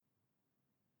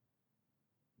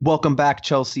Welcome back,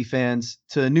 Chelsea fans,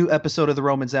 to a new episode of the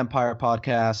Romans Empire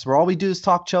podcast, where all we do is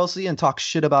talk Chelsea and talk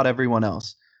shit about everyone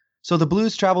else. So the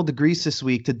Blues traveled to Greece this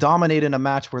week to dominate in a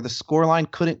match where the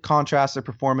scoreline couldn't contrast their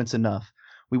performance enough.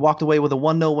 We walked away with a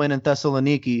 1-0 win in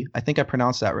Thessaloniki, I think I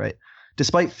pronounced that right,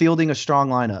 despite fielding a strong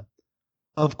lineup.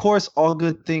 Of course, all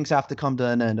good things have to come to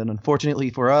an end, and unfortunately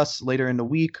for us, later in the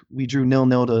week, we drew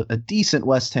 0-0 to a decent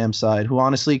West Ham side, who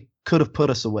honestly could have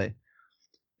put us away.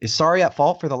 Is Sarri at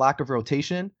fault for the lack of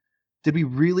rotation? Did we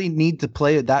really need to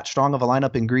play that strong of a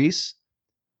lineup in Greece?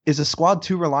 Is the squad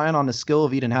too reliant on the skill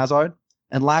of Eden Hazard?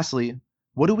 And lastly,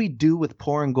 what do we do with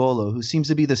poor N'Golo, who seems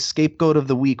to be the scapegoat of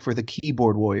the week for the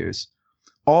keyboard warriors?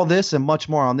 All this and much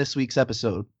more on this week's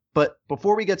episode. But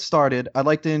before we get started, I'd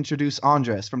like to introduce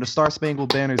Andres from the Star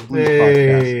Spangled Banners Blues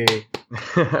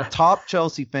podcast. Top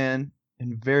Chelsea fan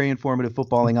and very informative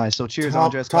footballing eyes. So cheers,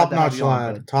 Andres. Top-notch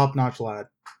lad. Top-notch lad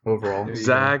overall.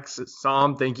 Zach,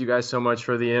 Sam, thank you guys so much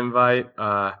for the invite.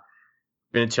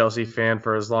 Been a Chelsea fan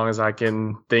for as long as I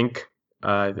can think.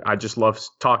 I just love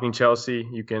talking Chelsea.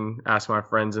 You can ask my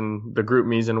friends in the group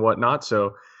me's and whatnot.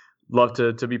 So love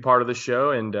to be part of the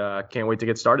show and can't wait to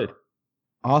get started.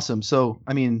 Awesome. So,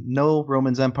 I mean, no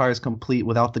Romans Empire is complete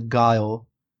without the guile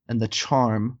and the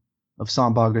charm of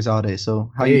Sam Bagherzadeh.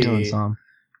 So how you doing, Sam?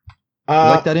 You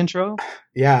like that intro?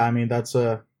 Yeah, I mean, those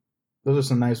are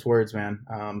some nice words, man.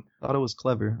 Thought it was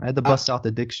clever. I had to bust out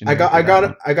the dictionary. I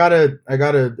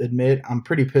gotta admit, I'm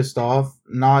pretty pissed off.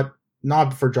 Not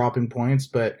for dropping points,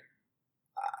 but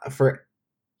for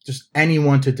just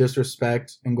anyone to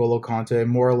disrespect N'Golo Kante,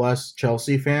 more or less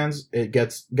Chelsea fans. It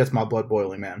gets my blood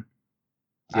boiling, man.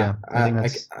 Yeah, I think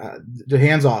that's the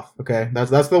hands off. Okay,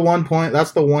 that's the one point.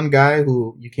 That's the one guy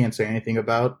who you can't say anything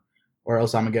about, or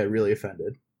else I'm gonna get really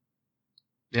offended.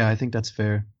 Yeah, I think that's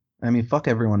fair. I mean, fuck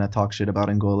everyone that talks shit about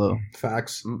N'Golo.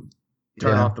 Facts.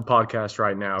 Turn off the podcast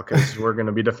right now because we're going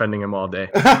to be defending him all day.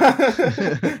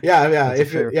 yeah.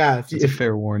 It's a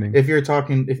fair warning. If you're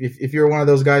talking, if you're one of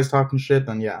those guys talking shit,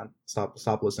 then yeah, stop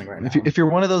listening right now. If you're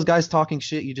one of those guys talking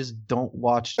shit, you just don't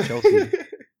watch Chelsea.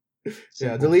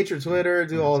 Yeah, delete your Twitter,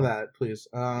 do all of that, please.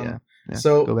 Yeah.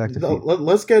 So go back to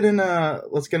let's get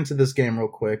into this game real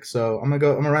quick. So I'm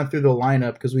gonna run through the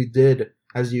lineup because we did,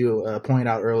 as you pointed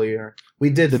out earlier,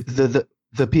 we did the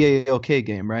PAOK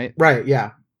game, right? Right.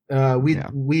 Yeah. We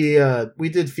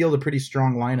did field a pretty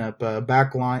strong lineup.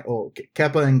 Back line,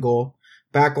 Kepa in goal.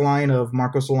 Back line of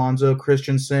Marcos Alonso,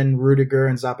 Christensen, Rudiger,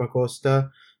 and Zappacosta.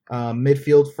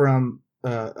 Midfield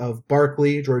of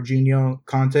Barkley, Jorginho,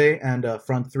 Kante, and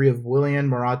front three of Willian,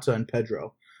 Morata, and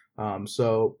Pedro.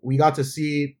 So we got to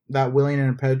see that Willian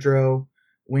and Pedro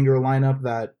winger lineup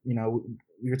that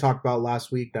we talked about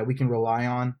last week that we can rely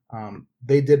on.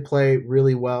 They did play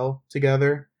really well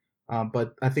together,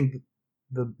 but I think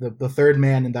the third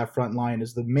man in that front line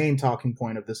is the main talking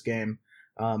point of this game.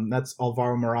 That's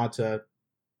Alvaro Morata.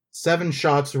 7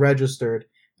 shots registered,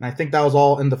 and I think that was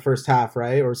all in the first half,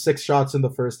 right? Or 6 shots in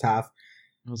the first half.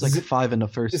 It was like 5 in the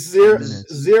first zero, 10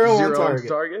 minutes. Zero on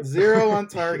target. Zero on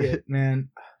target, man.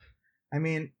 I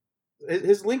mean,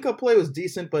 his link-up play was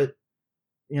decent, but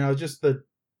just the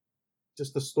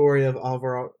story of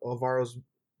Alvaro's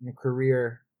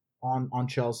career on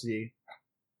Chelsea.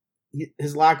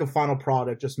 His lack of final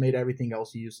product just made everything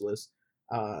else useless.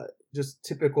 Just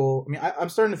typical. I mean, I'm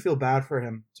starting to feel bad for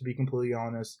him, to be completely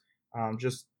honest.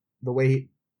 Just the way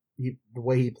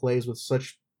he plays with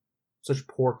such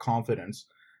poor confidence.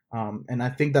 And I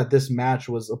think that this match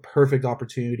was a perfect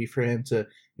opportunity for him to,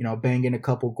 bang in a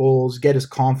couple goals, get his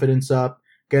confidence up,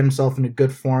 get himself into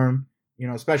good form.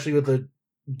 Especially with a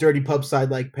dirty pub side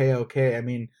like PAOK. I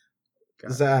mean,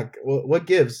 Zach, what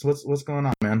gives? What's going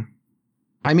on, man?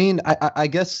 I mean, I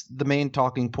guess the main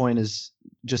talking point is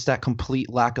just that complete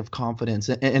lack of confidence.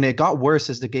 And it got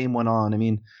worse as the game went on. I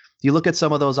mean, you look at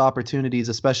some of those opportunities,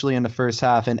 especially in the first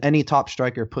half, and any top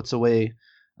striker puts away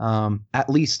at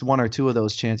least 1 or 2 of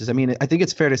those chances. I mean, I think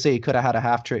it's fair to say he could have had a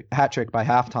hat trick by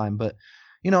halftime, but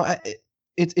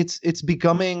it's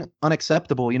becoming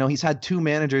unacceptable. He's had 2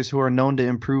 managers who are known to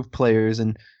improve players,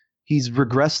 and he's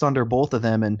regressed under both of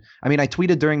them. And I mean, I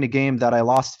tweeted during the game that I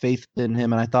lost faith in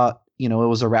him, and I thought it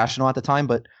was irrational at the time,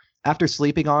 but after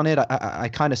sleeping on it, I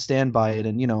kind of stand by it.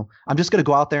 And, I'm just going to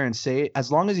go out there and say,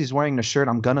 as long as he's wearing the shirt,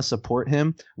 I'm going to support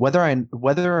him. Whether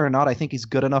or not I think he's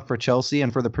good enough for Chelsea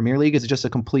and for the Premier League is just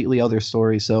a completely other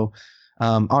story. So,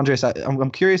 Andres, I'm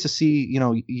curious to see,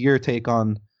 your take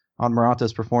on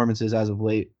Morata's performances as of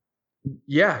late.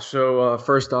 Yeah. So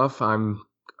first off,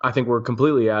 I think we're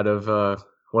completely out of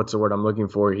what's the word I'm looking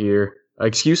for here?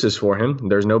 Excuses for him.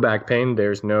 There's no back pain.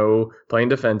 There's no playing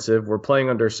defensive. We're playing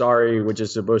under Sarri, which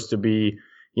is supposed to be,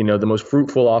 the most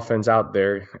fruitful offense out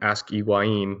there. Ask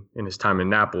Higuain in his time in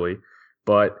Napoli.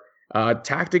 But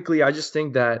tactically, I just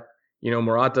think that,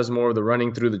 Morata's more of the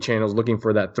running through the channels, looking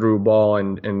for that through ball.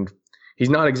 And he's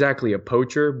not exactly a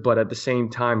poacher, but at the same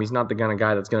time, he's not the kind of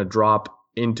guy that's going to drop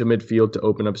into midfield to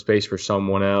open up space for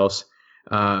someone else.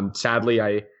 Sadly,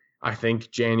 I think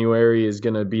January is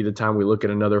going to be the time we look at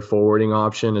another forwarding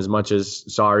option. As much as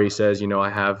Sarri says, I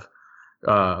have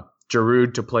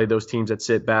Giroud to play those teams that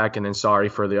sit back, and then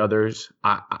Sarri for the others.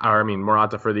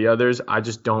 Morata for the others. I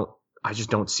just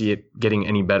don't see it getting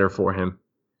any better for him.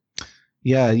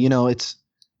 Yeah,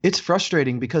 it's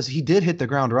frustrating because he did hit the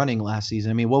ground running last season.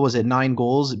 I mean, what was it, 9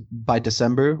 goals by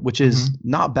December, which is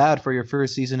not bad for your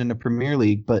first season in the Premier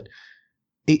League, but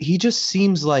he just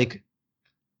seems like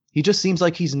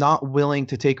he's not willing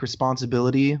to take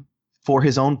responsibility for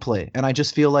his own play. And I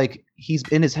just feel like he's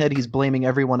in his head, he's blaming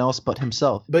everyone else but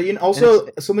himself. But also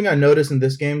something I noticed in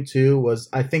this game too was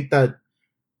I think that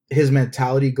his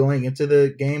mentality going into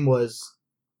the game was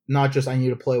not just I need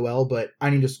to play well, but I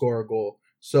need to score a goal.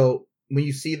 So when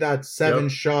you see that 7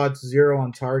 shots, 0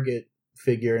 on target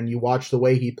figure, and you watch the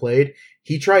way he played,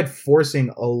 he tried forcing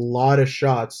a lot of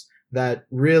shots that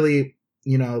really,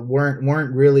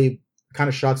 weren't really kind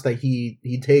of shots that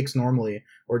he takes normally,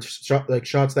 or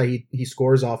shots that he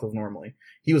scores off of normally.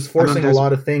 He was forcing a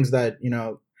lot of things that,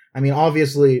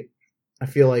 obviously I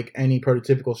feel like any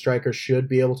prototypical striker should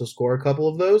be able to score a couple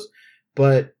of those,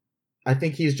 but I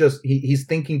think he's he's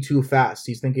thinking too fast.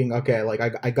 He's thinking, okay, like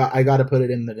I got to put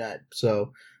it in the net.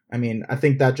 So, I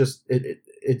think that just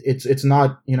it's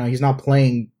not, he's not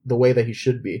playing the way that he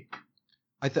should be.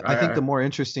 I think the more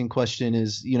interesting question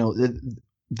is,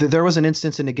 there was an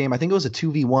instance in the game, I think it was a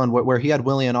 2v1 where he had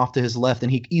Willian off to his left,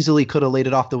 and he easily could have laid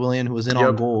it off to Willian, who was in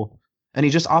on goal, and he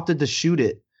just opted to shoot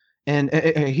it. And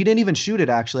he didn't even shoot it,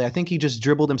 actually. I think he just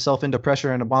dribbled himself into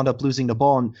pressure and wound up losing the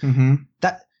ball. And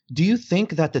do you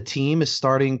think that the team is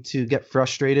starting to get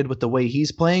frustrated with the way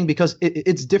he's playing? Because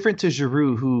it's different to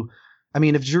Giroud, who,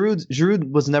 if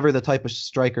Giroud was never the type of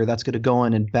striker that's going to go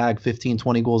in and bag 15,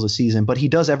 20 goals a season, but he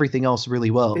does everything else really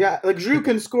well. Yeah, like Giroud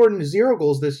can score 0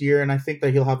 goals this year, and I think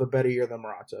that he'll have a better year than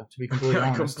Morata, to be completely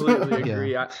honest. I completely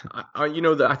agree.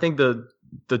 I think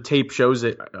the tape shows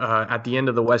it at the end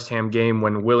of the West Ham game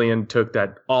when Willian took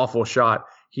that awful shot.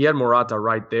 He had Morata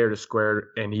right there to square,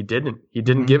 and he didn't. He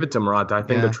didn't give it to Morata. I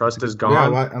think the trust is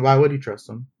gone. Yeah, why would you trust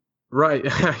him? Right.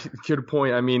 Good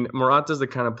point. Morata's the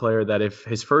kind of player that if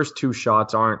his first 2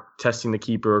 shots aren't testing the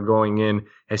keeper or going in,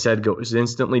 his head goes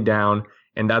instantly down,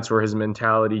 and that's where his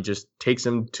mentality just takes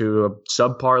him to a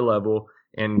subpar level.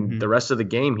 And the rest of the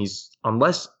game,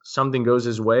 unless something goes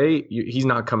his way, he's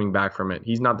not coming back from it.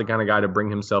 He's not the kind of guy to bring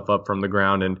himself up from the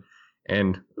ground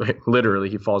and literally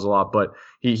he falls a lot, but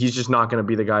he's just not going to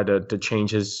be the guy to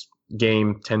change his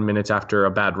game 10 minutes after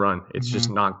a bad run. It's just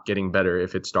not getting better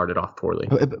if it started off poorly.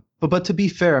 But to be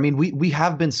fair, we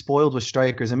have been spoiled with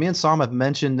strikers. And me and Sam have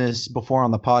mentioned this before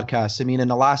on the podcast. In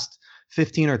the last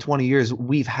 15 or 20 years,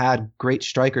 we've had great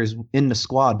strikers in the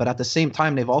squad, but at the same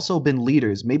time, they've also been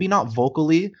leaders. Maybe not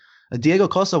vocally. Diego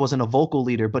Costa wasn't a vocal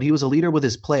leader, but he was a leader with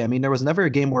his play. There was never a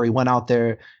game where he went out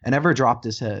there and ever dropped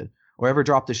his head or ever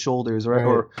dropped his shoulders,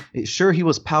 or sure, he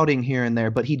was pouting here and there,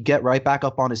 but he'd get right back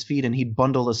up on his feet and he'd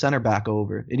bundle the center back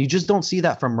over. And you just don't see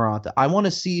that from Morata. I want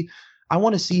to see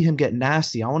him get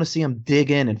nasty. I want to see him dig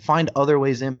in and find other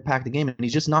ways to impact the game, and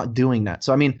he's just not doing that.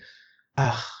 So I'm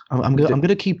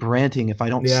gonna keep ranting if I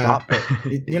don't stop. But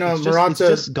Morata, it's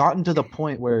just gotten to the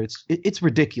point where it's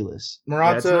ridiculous.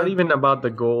 Morata, it's not even about the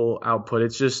goal output.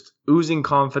 It's just oozing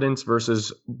confidence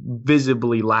versus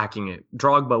visibly lacking it.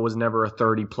 Drogba was never a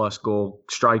 30-plus goal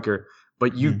striker,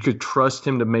 but you could trust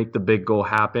him to make the big goal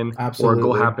happen. Absolutely. Or a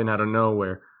goal happen out of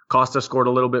nowhere. Costa scored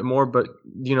a little bit more, but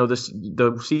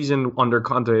the season under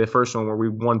Kante, the first one where we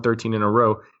won 13 in a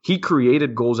row, he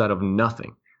created goals out of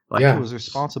nothing. He was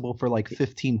responsible for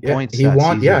 15 points. He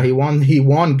won. Season. He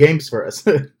won games for us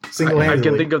single-handedly. I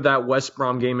can think of that West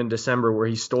Brom game in December where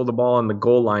he stole the ball on the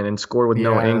goal line and scored with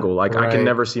no angle. I can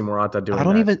never see Morata doing that.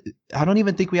 I don't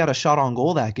even think we had a shot on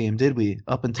goal that game, did we?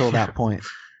 Up until that point.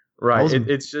 Right.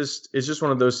 It's just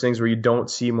one of those things where you don't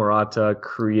see Morata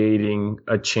creating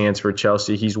a chance for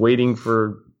Chelsea. He's waiting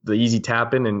for the easy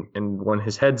tap in, and when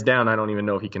his head's down, I don't even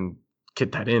know if he can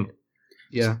get that in.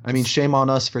 Yeah, shame on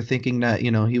us for thinking that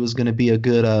he was going to be a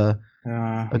good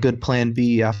plan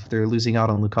B after losing out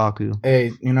on Lukaku.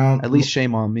 Hey, at least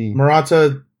shame on me.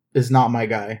 Morata is not my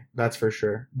guy, that's for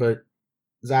sure. But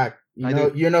Zach,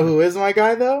 you know who is my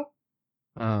guy though?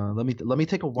 Let me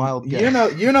take a wild guess.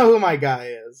 You know who my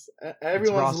guy is.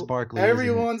 Ross Barkley.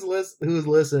 Who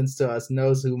listens to us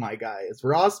knows who my guy is.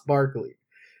 Ross Barkley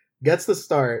gets the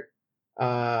start.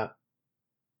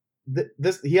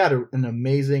 He had an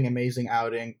amazing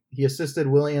outing. He assisted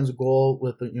Williams' goal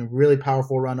with a really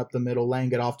powerful run up the middle,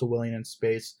 laying it off to Williams in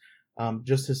space.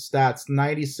 Just his stats: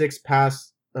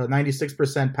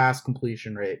 96% pass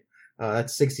completion rate.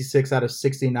 That's 66 out of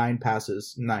 69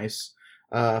 passes. Nice.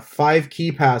 5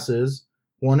 key passes,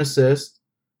 1 assist.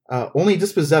 Only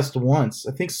dispossessed once.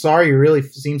 I think Sarri really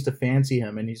seems to fancy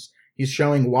him, and he's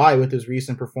showing why with his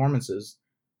recent performances.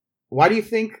 Why do you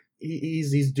think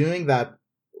he's doing that?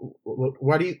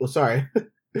 What do you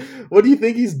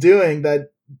think he's doing that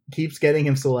keeps getting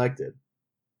him selected?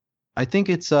 I think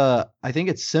it's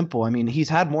simple. I mean, he's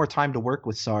had more time to work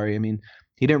with Sarri. I mean,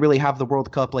 he didn't really have the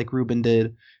World Cup like Ruben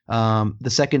did. The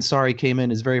second Sarri came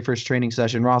in, his very first training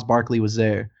session, Ross Barkley was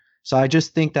there. So I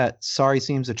just think that Sarri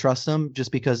seems to trust him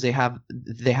just because they have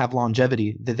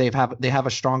longevity. That they have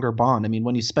a stronger bond. I mean,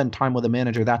 when you spend time with a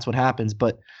manager, that's what happens.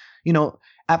 But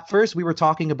at first we were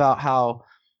talking about how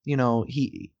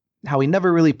he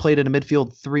never really played in a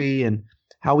midfield 3 and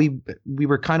how we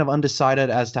were kind of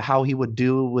undecided as to how he would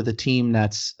do with a team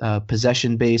that's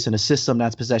possession based and a system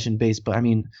that's possession based. But I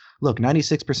mean, look,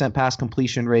 96% pass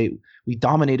completion rate. We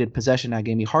dominated possession that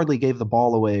game. He hardly gave the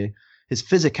ball away. His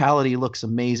physicality looks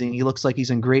amazing. He looks like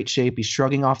he's in great shape. He's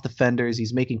shrugging off defenders.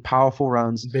 He's making powerful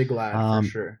runs. Big lad for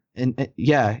sure. And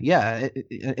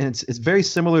it's very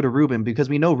similar to Ruben because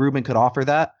we know Ruben could offer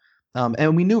that.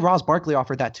 And we knew Ross Barkley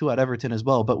offered that too at Everton as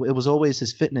well, but it was always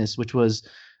his fitness, which was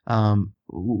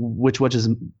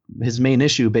his main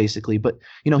issue basically. But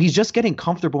he's just getting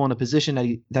comfortable in a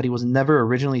position that he was never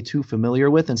originally too familiar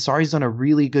with, and Sarri's done a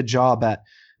really good job at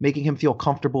making him feel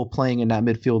comfortable playing in that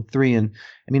midfield 3. And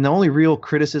I mean, the only real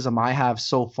criticism I have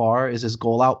so far is his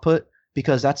goal output,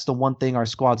 because that's the one thing our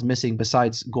squad's missing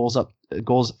besides goals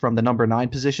from the number 9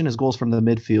 position is goals from the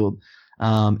midfield.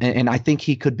 And I think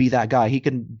he could be that guy. He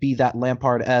can be that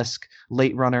Lampard-esque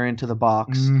late runner into the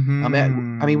box.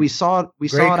 Mm-hmm. I mean, we saw it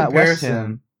at West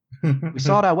Ham. We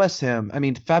saw it at West Ham. I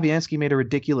mean, Fabianski made a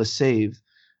ridiculous save.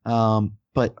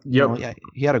 But he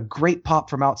had a great pop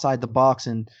from outside the box,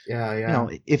 and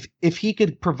if he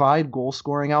could provide goal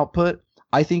scoring output,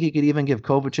 I think he could even give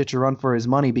Kovacic a run for his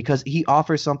money because he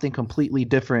offers something completely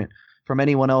different from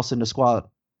anyone else in the squad.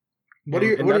 What are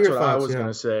your thoughts? I was going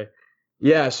to say.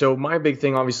 Yeah, so my big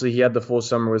thing, obviously, he had the full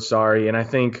summer with Sarri, and I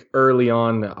think early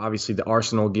on, obviously, the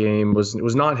Arsenal game was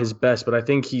not his best, but I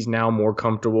think he's now more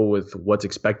comfortable with what's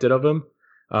expected of him.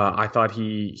 I thought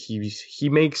he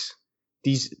makes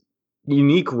these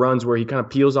unique runs where he kind of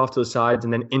peels off to the sides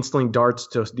and then instantly darts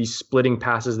to these splitting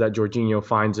passes that Jorginho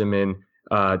finds him in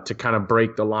to kind of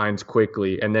break the lines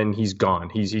quickly, and then he's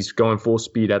gone. He's going full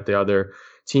speed at the other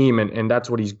team, and that's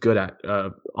what he's good at.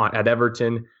 At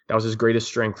Everton, that was his greatest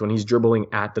strength when he's dribbling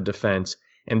at the defense.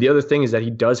 And the other thing is that he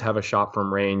does have a shot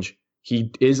from range.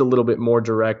 He is a little bit more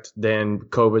direct than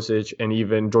Kovacic and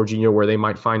even Jorginho, where they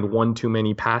might find one too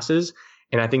many passes.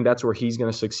 And I think that's where he's going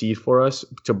to succeed for us,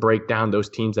 to break down those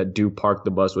teams that do park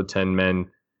the bus with 10 men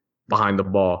behind the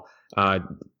ball.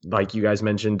 Like you guys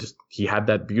mentioned, he had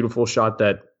that beautiful shot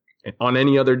that on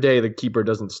any other day, the keeper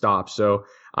doesn't stop. So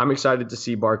I'm excited to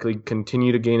see Barkley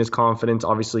continue to gain his confidence.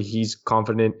 Obviously, he's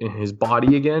confident in his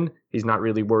body again. He's not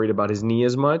really worried about his knee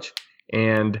as much.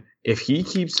 And if he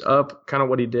keeps up kind of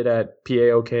what he did at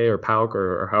PAOK or PAOK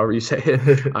or however you say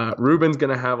it, Ruben's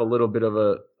going to have a little bit of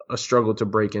a struggle to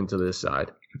break into this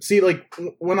side. See, like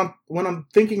when I'm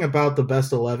thinking about the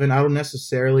best 11, I don't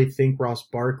necessarily think Ross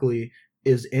Barkley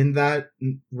is in that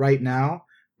right now,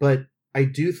 but I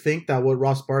do think that what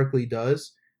Ross Barkley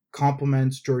does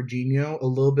complements Jorginho a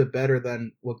little bit better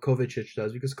than what Kovacic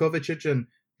does, because Kovacic and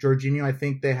Jorginho, I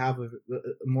think they have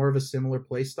more of a similar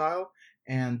play style,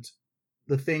 and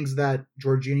the things that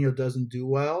Jorginho doesn't do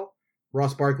well,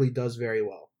 Ross Barkley does very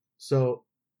well. So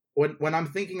when I'm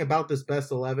thinking about this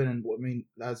best 11, and I mean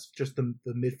that's just the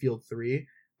midfield 3,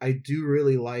 I do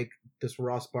really like this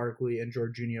Ross Barkley and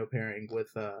Jorginho pairing with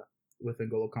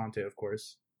N'Golo Kante, of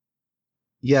course.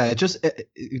 Yeah, just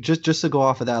to go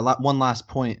off of that, one last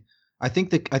point. I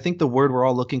think the word we're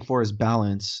all looking for is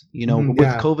balance. With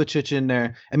Kovacic in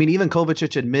there. I mean, even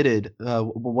Kovacic admitted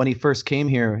when he first came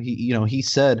here, he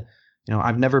said,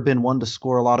 I've never been one to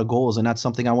score a lot of goals, and that's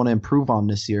something I want to improve on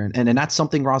this year. And that's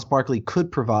something Ross Barkley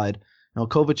could provide.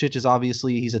 Kovacic is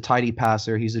he's a tidy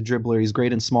passer, he's a dribbler, he's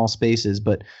great in small spaces,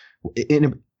 but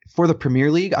for the Premier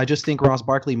League, I just think Ross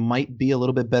Barkley might be a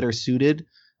little bit better suited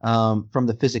from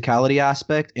the physicality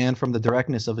aspect and from the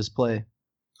directness of his play.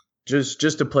 Just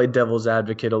to play devil's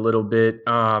advocate a little bit,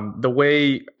 the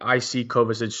way I see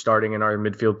Kovacic starting in our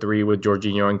midfield 3 with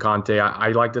Jorginho and Kante, I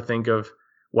like to think of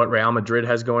what Real Madrid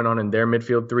has going on in their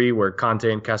midfield three, where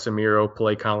Kante and Casemiro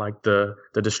play kind of like the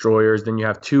destroyers. Then you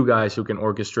have two guys who can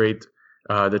orchestrate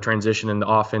the transition in the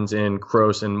offense in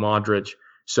Kroos and Modric.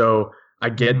 So I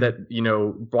get that,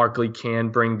 Barkley can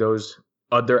bring those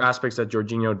other aspects that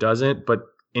Jorginho doesn't, but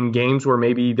in games where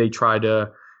maybe they try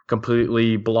to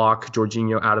completely block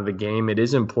Jorginho out of the game, it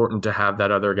is important to have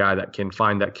that other guy that can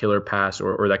find that killer pass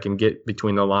or that can get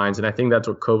between the lines. And I think that's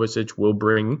what Kovacic will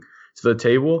bring to the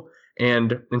table.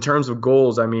 And in terms of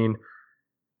goals, I mean,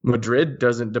 Madrid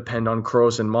doesn't depend on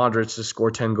Kroos and Modric to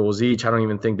score 10 goals each. I don't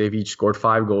even think they've each scored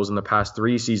 5 goals in the past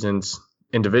 3 seasons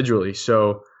individually.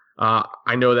 So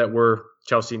I know that we're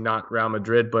Chelsea, not Real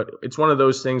Madrid, but it's one of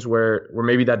those things where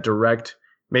maybe that direct,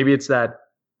 maybe it's that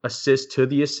assist to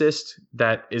the assist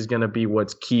that is going to be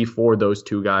what's key for those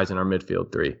two guys in our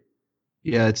midfield three.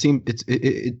 Yeah, it seems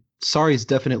Sarri's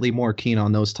definitely more keen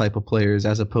on those type of players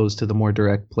as opposed to the more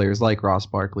direct players like Ross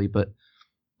Barkley. But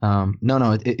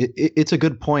it's a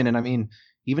good point. And I mean,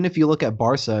 even if you look at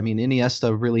Barca, I mean,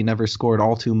 Iniesta really never scored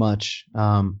all too much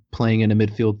playing in a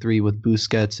midfield three with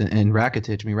Busquets and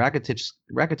Rakitic. I mean,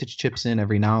 Rakitic chips in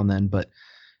every now and then, but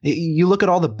you look at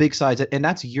all the big sides, and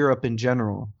that's Europe in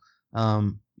general.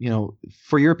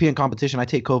 For European competition, I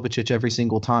take Kovacic every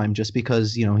single time just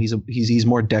because, he's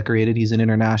more decorated. He's an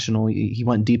international. He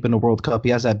went deep in the World Cup.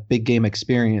 He has that big game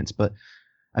experience. But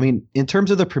I mean, in terms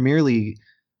of the Premier League,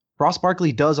 Ross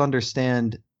Barkley does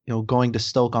understand, going to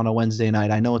Stoke on a Wednesday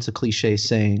night. I know it's a cliche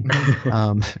saying,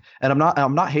 and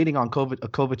I'm not hating on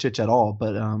Kovacic at all,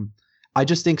 but I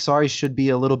just think Sarri should be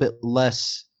a little bit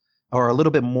less or a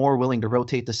little bit more willing to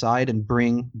rotate the side and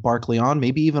bring Barkley on,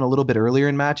 maybe even a little bit earlier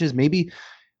in matches. Maybe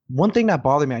one thing that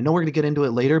bothered me, I know we're going to get into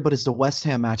it later, but it's the West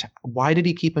Ham match. Why did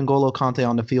he keep N'Golo Kante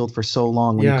on the field for so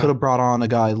long when he could have brought on a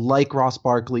guy like Ross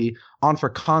Barkley on for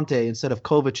Kante instead of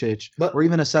Kovacic, or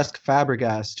even a Cesc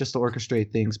Fabregas just to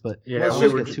orchestrate things? But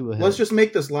let's just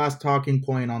make this last talking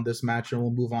point on this match and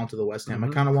we'll move on to the West Ham.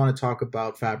 Mm-hmm. I kind of want to talk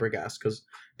about Fabregas because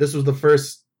this was the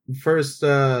first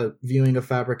viewing of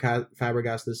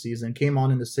Fabregas this season. Came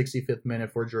on in the 65th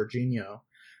minute for Jorginho.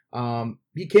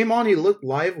 He came on, he looked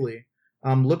lively.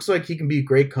 Looks like he can be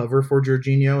great cover for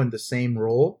Jorginho in the same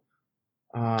role.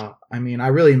 I mean, I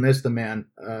really miss the man.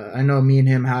 I know me and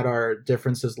him had our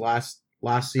differences last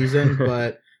season,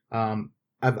 but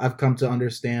I've come to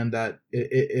understand that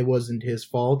it wasn't his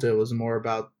fault. It was more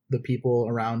about the people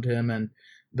around him and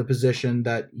the position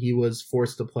that he was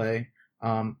forced to play.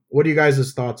 What are you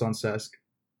guys' thoughts on Cesc?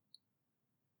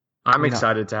 I'm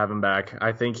excited to have him back.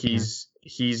 I think he's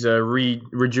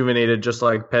rejuvenated, just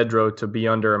like Pedro, to be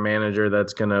under a manager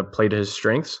that's going to play to his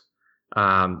strengths.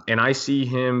 And I see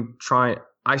him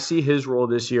I see his role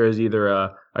this year as either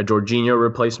a Jorginho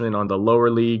replacement on the lower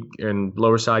league and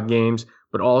lower side games,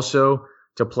 but also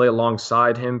to play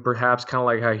alongside him, perhaps kind of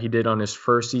like how he did on his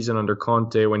first season under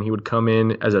Kante when he would come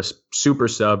in as a super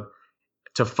sub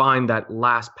to find that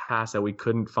last pass that we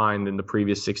couldn't find in the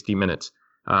previous 60 minutes.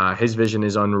 His vision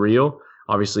is unreal.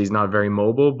 Obviously, he's not very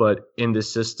mobile, but in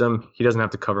this system, he doesn't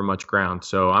have to cover much ground.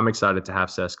 So I'm excited to have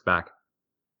Cesc back.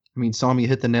 I mean, Sami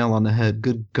hit the nail on the head.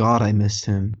 Good God, I missed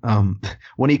him.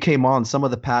 When he came on, some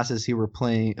of the passes he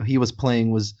was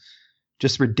playing was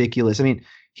just ridiculous. I mean,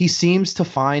 he seems to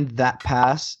find that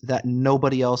pass that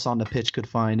nobody else on the pitch could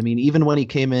find. I mean, even when he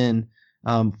came in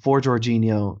for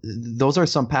Jorginho, those are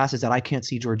some passes that I can't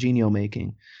see Jorginho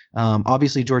making.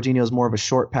 Obviously, Jorginho is more of a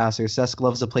short passer. Cesc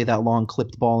loves to play that long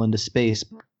clipped ball into space,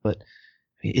 but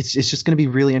it's just going to be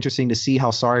really interesting to see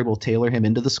how Sarri will tailor him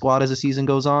into the squad as the season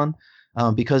goes on,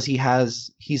 because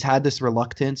he's had this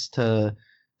reluctance to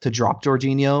drop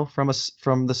Jorginho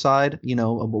from the side,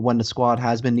 when the squad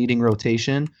has been needing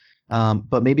rotation.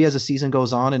 But maybe as the season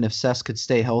goes on, and if Cesc could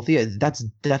stay healthy, that's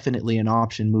definitely an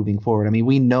option moving forward. I mean,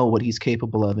 we know what he's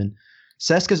capable of, and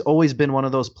Cesc has always been one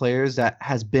of those players that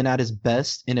has been at his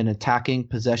best in an attacking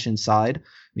possession side.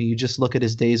 I mean, you just look at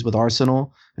his days with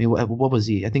Arsenal. I mean, what was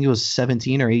he? I think he was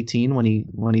 17 or 18 when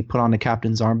he put on the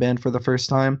captain's armband for the first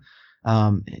time.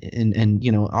 And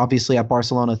obviously at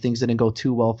Barcelona things didn't go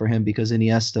too well for him because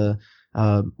Iniesta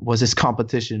was his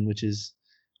competition, which is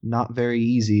not very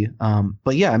easy.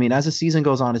 But yeah, I mean, as the season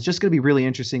goes on, it's just going to be really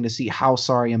interesting to see how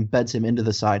Sarri embeds him into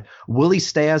the side. Will he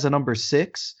stay as a number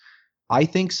 6? I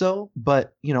think so,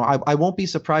 but I won't be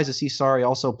surprised to see Sarri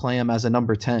also play him as a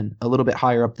number 10, a little bit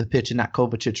higher up the pitch in that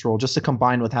Kovacic role, just to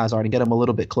combine with Hazard and get him a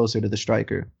little bit closer to the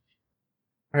striker.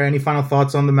 All right, any final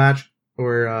thoughts on the match,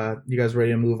 or you guys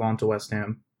ready to move on to West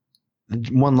Ham?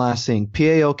 One last thing.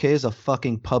 PAOK is a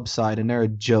fucking pub side, and they're a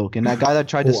joke. And that guy that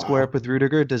tried to square up with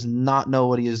Rudiger does not know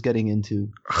what he is getting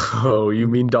into. Oh, you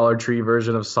mean Dollar Tree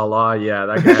version of Salah? Yeah,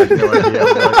 that guy had no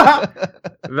idea.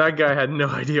 That guy had no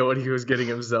idea what he was getting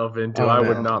himself into. I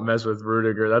would not mess with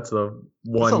Rudiger. That's the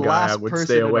one guy I would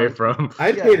stay away from.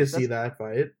 I'd pay to see that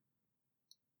fight.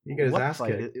 You get his ass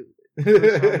kicked.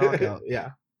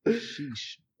 Yeah.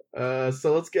 Sheesh.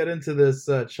 So let's get into this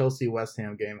Chelsea West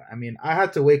Ham game. I mean, I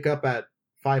had to wake up at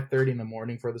 5:30 in the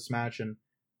morning for this match, and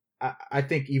I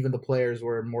think even the players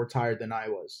were more tired than I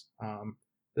was.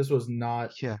 This was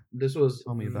not. Yeah. This was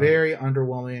very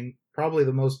underwhelming. Probably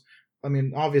the most. I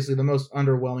mean, obviously the most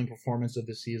underwhelming performance of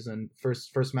the season.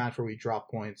 First match where we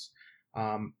dropped points.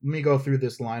 Let me go through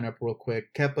this lineup real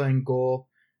quick. Kepa in goal,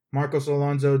 Marcos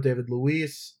Alonso, David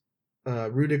Luiz,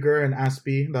 Rudiger, and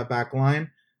Aspi, that back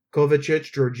line.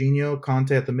 Kovacic, Jorginho,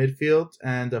 Kante at the midfield,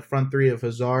 and a front three of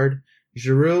Hazard,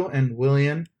 Giroud, and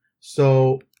Willian.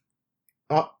 So,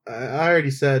 I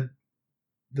already said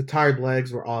the tired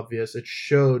legs were obvious. It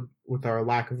showed with our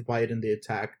lack of bite in the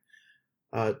attack.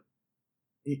 I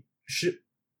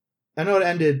know it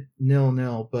ended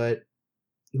 0-0, but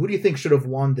who do you think should have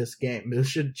won this game?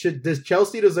 Does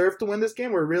Chelsea deserve to win this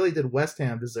game, or really did West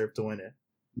Ham deserve to win it?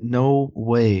 No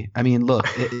way. I mean, look,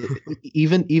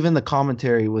 even the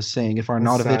commentary was saying if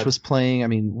Arnautovic was playing, I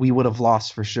mean, we would have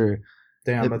lost for sure.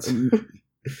 Damn,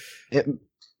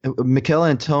 Mikel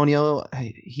Antonio,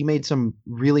 he made some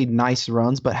really nice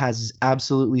runs, but has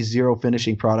absolutely zero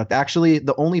finishing product. Actually,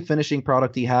 the only finishing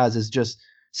product he has is just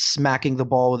smacking the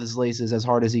ball with his laces as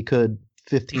hard as he could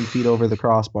 15 feet over the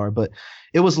crossbar. But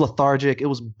it was lethargic. It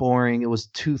was boring. It was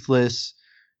toothless.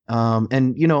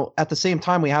 And, you know, at the same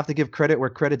time, we have to give credit where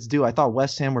credit's due. I thought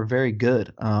West Ham were very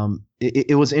good.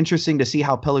 It was interesting to see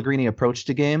how Pellegrini approached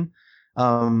the game.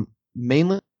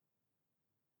 Mainly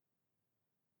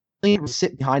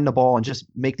sit behind the ball and just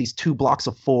make these 2 blocks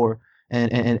of 4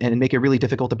 and make it really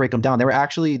difficult to break them down.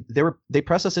 They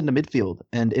press us into midfield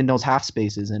and in those half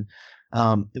spaces. And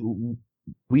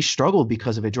we struggled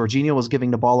because of it. Jorginho was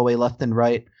giving the ball away left and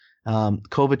right.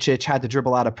 Kovacic had to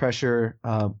dribble out of pressure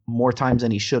more times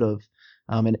than he should have.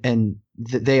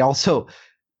 They also,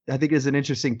 I think is an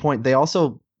interesting point, they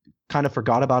also kind of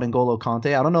forgot about N'Golo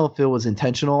Kante. I don't know if it was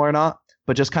intentional or not,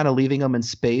 but just kind of leaving him in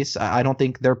space. I don't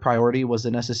think their priority was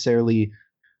to necessarily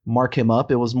mark him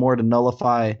up. It was more to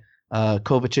nullify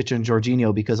Kovacic and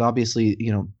Jorginho, because obviously,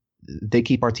 you know, they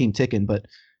keep our team ticking, but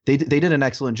they did an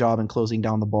excellent job in closing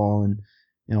down the ball. And,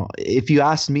 you know, if you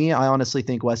ask me, I honestly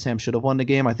think West Ham should have won the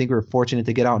game. I think we were fortunate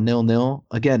to get out 0-0.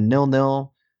 Again,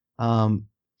 0-0,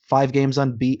 5 games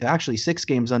unbeaten, actually 6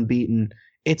 games unbeaten.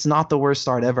 It's not the worst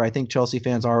start ever. I think Chelsea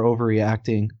fans are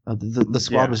overreacting. The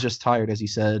squad was just tired, as you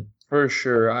said. For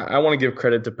sure. I want to give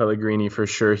credit to Pellegrini for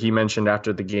sure. He mentioned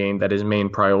after the game that his main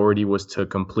priority was to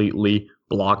completely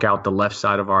block out the left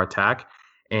side of our attack.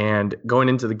 And going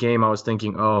into the game, I was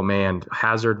thinking, oh, man,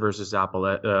 Hazard versus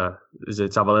Zabaleta. Is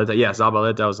it Zabaleta? Yeah,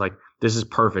 Zabaleta. I was like, this is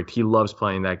perfect. He loves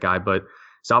playing that guy. But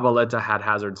Zabaleta had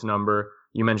Hazard's number.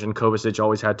 You mentioned Kovacic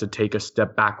always had to take a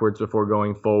step backwards before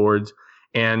going forwards.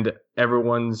 And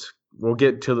we'll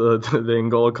get to the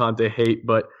N'Golo Kante hate,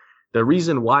 but the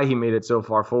reason why he made it so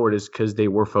far forward is because they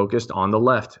were focused on the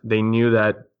left. They knew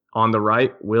that on the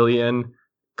right, Willian,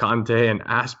 Kante, and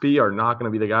Aspi are not going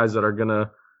to be the guys that are going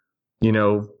to, you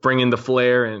know, bring in the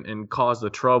flair and cause the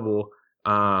trouble.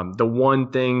 The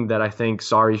one thing that I think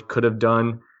Sarri could have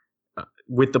done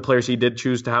with the players he did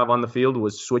choose to have on the field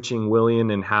was switching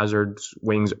Willian and Hazard's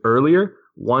wings earlier.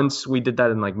 Once we did that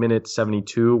in like minute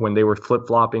 72, when they were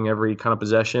flip-flopping every kind of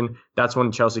possession, that's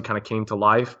when Chelsea kind of came to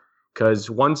life. Because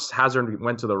once Hazard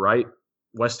went to the right,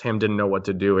 West Ham didn't know what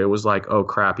to do. It was like, oh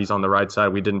crap, he's on the right side.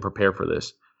 We didn't prepare for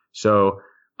this. So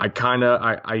I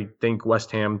think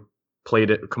West Ham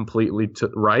played it completely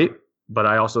right, but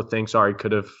I also think Sarri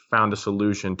could have found a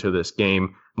solution to this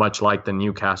game, much like the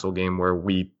Newcastle game where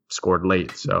we scored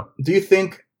late. So do you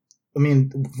think, I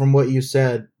mean, from what you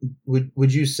said,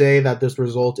 would you say that this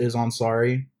result is on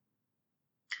Sarri?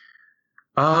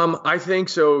 I think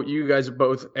so. You guys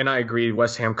both, and I agree,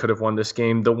 West Ham could have won this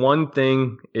game. The one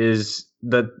thing is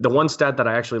the one stat that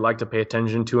I actually like to pay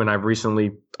attention to, and I've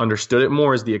recently understood it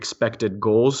more, is the expected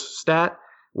goals stat,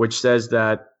 which says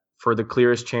that for the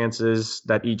clearest chances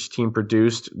that each team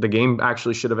produced, the game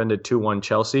actually should have ended 2-1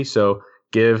 Chelsea. So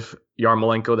give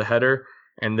Yarmolenko the header,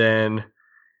 and then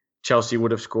Chelsea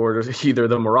would have scored either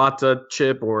the Morata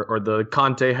chip or the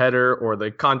Kante header or the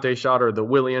Kante shot or the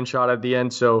Willian shot at the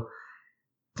end. So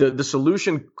the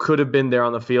solution could have been there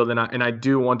on the field, and I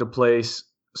do want to place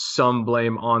some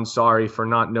blame on Sarri for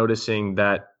not noticing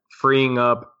that freeing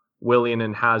up Willian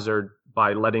and Hazard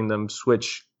by letting them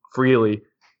switch freely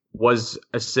was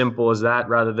as simple as that,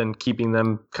 rather than keeping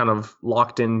them kind of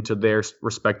locked into their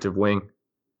respective wing.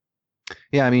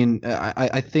 Yeah, I mean,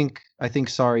 I think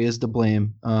Sarri is to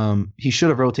blame. He should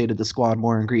have rotated the squad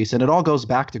more in Greece, and it all goes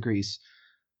back to Greece.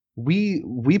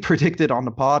 We predicted on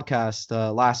the podcast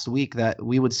last week that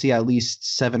we would see at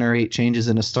least 7 or 8 changes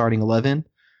in a starting 11,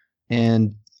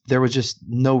 and there was just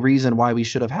no reason why we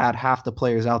should have had half the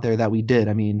players out there that we did.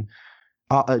 I mean,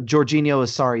 Jorginho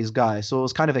is Sarri's guy, so it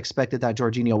was kind of expected that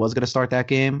Jorginho was going to start that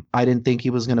game. I didn't think he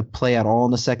was going to play at all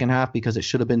in the second half because it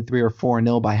should have been 3 or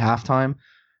 4-0 by halftime.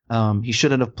 He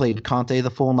shouldn't have played Kante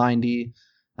the full 90.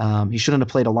 He shouldn't have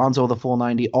played Alonso the full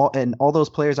 90. All those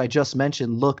players I just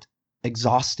mentioned looked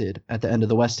exhausted at the end of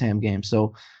the West Ham game.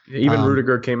 So even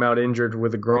Rudiger came out injured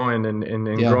with a groin,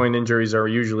 and groin injuries are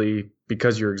usually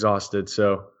because you're exhausted.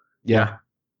 So yeah.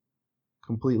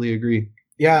 Completely agree.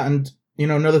 Yeah, and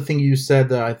another thing you said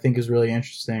that I think is really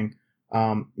interesting,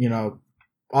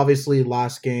 obviously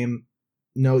last game,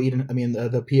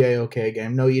 the PAOK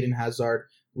game, no Eden Hazard.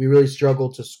 We really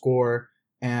struggled to score,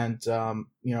 and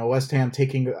West Ham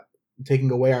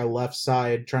taking away our left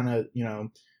side, trying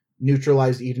to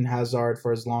neutralize Eden Hazard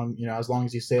for as long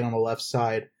as he stayed on the left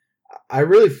side. I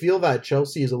really feel that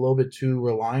Chelsea is a little bit too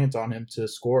reliant on him to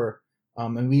score.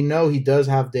 And we know he does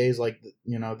have days like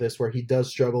this where he does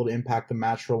struggle to impact the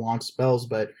match for long spells,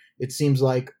 but it seems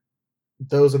like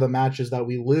those are the matches that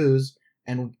we lose,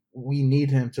 and we need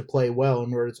him to play well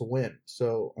in order to win.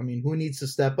 So, I mean, who needs to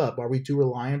step up? Are we too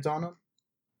reliant on him?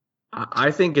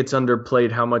 I think it's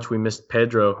underplayed how much we missed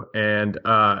Pedro. And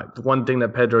one thing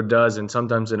that Pedro does, and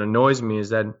sometimes it annoys me, is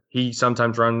that he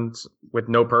sometimes runs with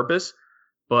no purpose,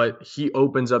 but he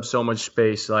opens up so much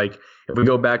space. Like if we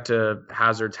go back to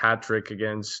Hazard's hat trick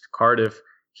against Cardiff,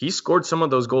 he scored some of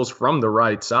those goals from the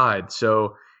right side.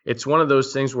 So it's one of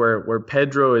those things where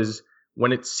Pedro is,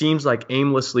 when it seems like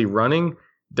aimlessly running,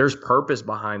 there's purpose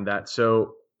behind that.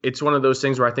 So it's one of those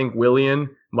things where I think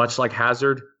Willian, much like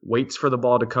Hazard, waits for the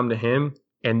ball to come to him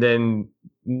and then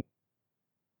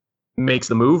makes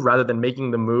the move rather than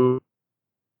making the move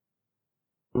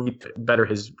better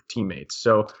his teammates.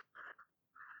 So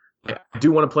I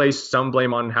do want to place some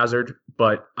blame on Hazard,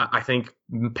 but I think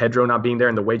Pedro not being there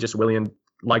and the way just Willian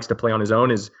likes to play on his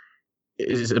own is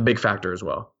a big factor as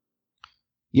well.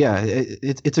 Yeah,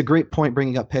 it's a great point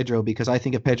bringing up Pedro, because I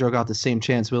think if Pedro got the same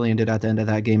chance Willian did at the end of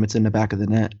that game, it's in the back of the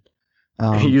net.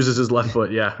 He uses his left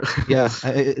foot, yeah. Yeah,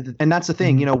 and that's the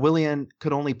thing. Willian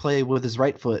could only play with his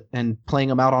right foot, and playing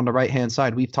him out on the right-hand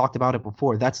side, we've talked about it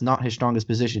before, that's not his strongest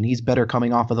position. He's better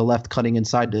coming off of the left, cutting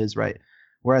inside to his right.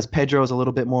 Whereas Pedro is a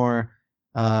little bit more,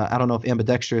 I don't know if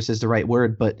ambidextrous is the right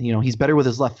word, but he's better with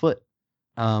his left foot.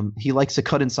 He likes to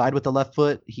cut inside with the left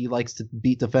foot. He likes to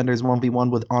beat defenders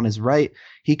 1v1 on his right.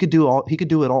 He could do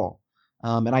it all.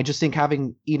 And I just think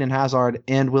having Eden Hazard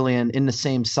and Willian in the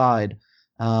same side,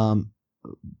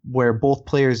 where both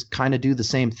players kind of do the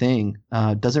same thing,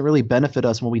 doesn't really benefit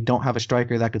us when we don't have a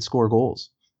striker that could score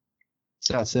goals. It's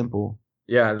that simple.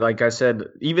 Yeah, like I said,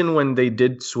 even when they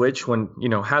did switch, when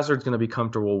Hazard's going to be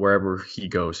comfortable wherever he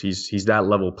goes. He's that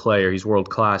level player. He's world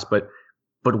class, but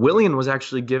Willian was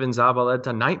actually giving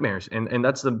Zabaleta nightmares, and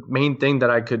that's the main thing that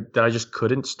I just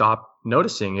couldn't stop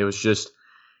noticing. It was just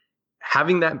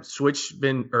having that switch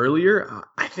been earlier.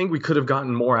 I think we could have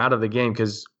gotten more out of the game,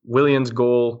 because Willian's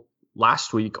goal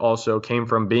last week also came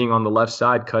from being on the left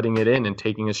side, cutting it in and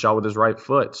taking a shot with his right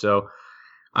foot. So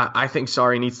I think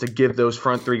Sarri needs to give those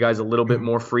front three guys a little bit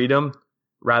more freedom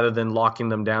rather than locking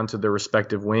them down to their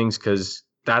respective wings, because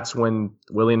that's when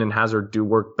Willian and Hazard do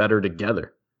work better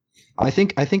together. I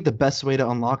think the best way to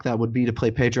unlock that would be to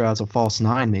play Pedro as a false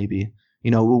 9, maybe.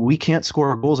 We can't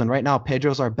score goals, and right now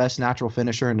Pedro's our best natural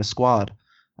finisher in the squad.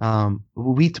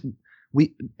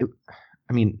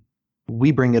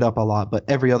 We bring it up a lot, but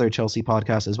every other Chelsea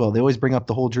podcast as well, they always bring up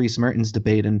the whole Dries Mertens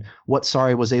debate, and what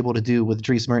Sarri was able to do with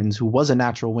Dries Mertens, who was a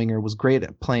natural winger, was great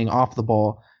at playing off the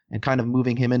ball and kind of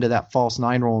moving him into that false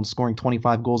 9 role and scoring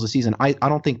 25 goals a season. I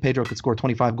don't think Pedro could score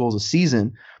 25 goals a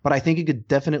season, but I think he could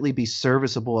definitely be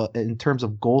serviceable in terms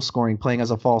of goal scoring playing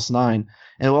as a false 9. And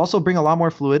it will also bring a lot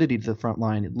more fluidity to the front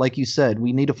line. Like you said,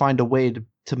 we need to find a way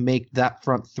to make that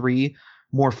front 3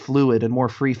 more fluid and more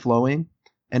free-flowing.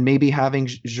 And maybe having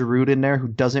Giroud in there, who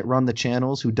doesn't run the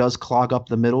channels, who does clog up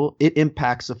the middle, it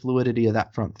impacts the fluidity of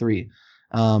that front 3.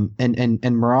 And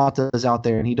Morata is out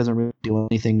there, and he doesn't really do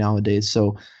anything nowadays.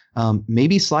 So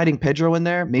maybe sliding Pedro in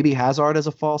there, maybe Hazard as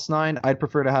a false 9. I'd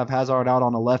prefer to have Hazard out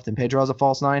on the left and Pedro as a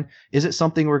false 9. Is it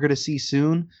something we're going to see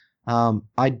soon?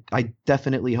 I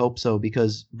definitely hope so,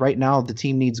 because right now the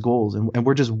team needs goals, and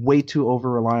we're just way too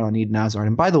over reliant on Eden Hazard.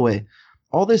 And by the way,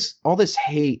 all this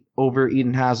hate over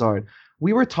Eden Hazard.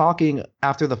 We were talking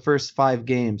after the first 5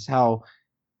 games how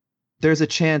there's a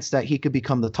chance that he could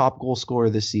become the top goal scorer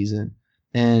this season,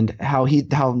 and how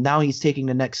now he's taking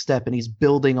the next step and he's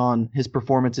building on his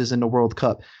performances in the World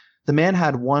Cup. The man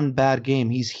had one bad game.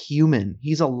 He's human.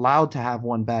 He's allowed to have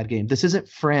one bad game. This isn't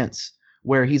France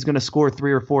where he's going to score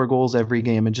 3 or 4 goals every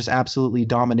game and just absolutely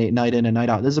dominate night in and night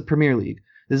out. This is a Premier League.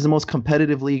 This is the most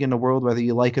competitive league in the world, whether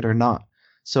you like it or not.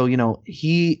 So,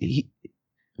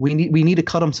 we need to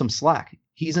cut him some slack.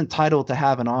 He's entitled to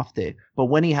have an off day, but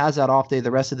when he has that off day, the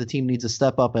rest of the team needs to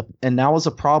step up. And that was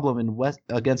a problem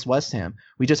against West Ham.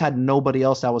 We just had nobody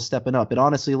else that was stepping up. It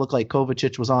honestly looked like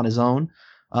Kovacic was on his own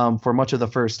for much of the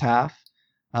first half.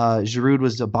 Giroud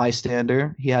was a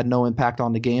bystander. He had no impact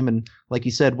on the game. And like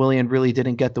you said, Willian really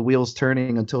didn't get the wheels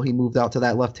turning until he moved out to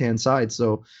that left-hand side.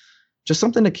 So just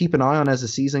something to keep an eye on as the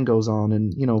season goes on.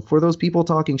 And, for those people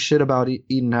talking shit about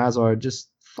Eden Hazard, just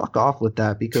fuck off with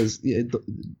that, because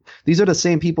these are the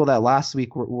same people that last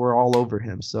week were all over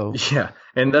him. So yeah,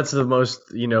 and that's the most,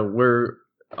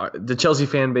 the Chelsea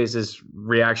fan base is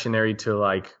reactionary to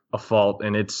like a fault,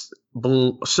 and it's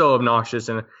so obnoxious.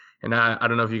 And I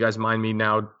don't know if you guys mind me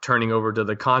now turning over to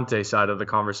the Kante side of the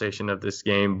conversation of this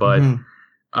game, but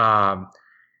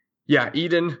yeah,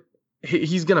 Eden,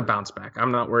 he's going to bounce back.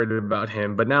 I'm not worried about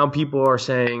him. But now people are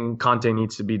saying Kante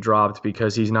needs to be dropped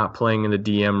because he's not playing in the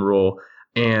DM role.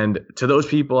 And to those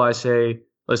people, I say,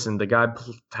 listen, the guy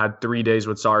had 3 days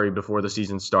with Sarri before the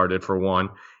season started, for one.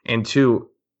 And two,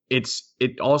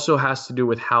 it also has to do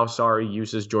with how Sarri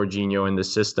uses Jorginho in the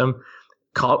system.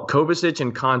 Kovacic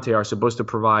and Kante are supposed to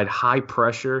provide high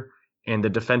pressure and the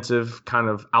defensive kind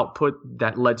of output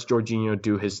that lets Jorginho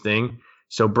do his thing.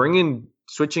 So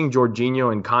switching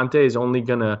Jorginho and Kante is only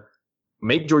going to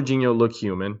make Jorginho look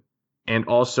human and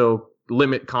also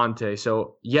limit Kante.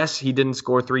 So yes, he didn't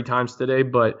score 3 times today,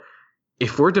 but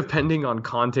if we're depending on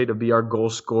Kante to be our goal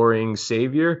scoring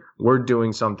savior, we're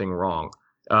doing something wrong.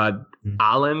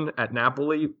 Allen at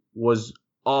Napoli was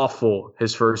awful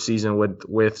his first season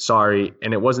with Sarri,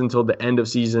 and it wasn't until the end of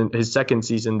his second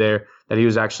season there, that he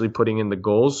was actually putting in the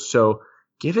goals. So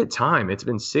give it time. It's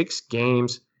been 6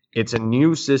 games. It's a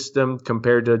new system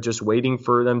compared to just waiting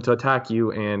for them to attack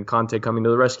you and Kante coming to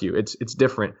the rescue. It's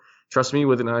different. Trust me,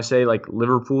 when I say like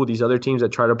Liverpool, these other teams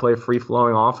that try to play a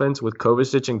free-flowing offense with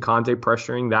Kovacic and Kante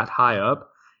pressuring that high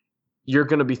up, you're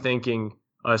going to be thanking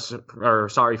us, or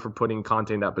sorry for putting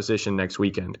Kante in that position next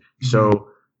weekend. Mm-hmm. So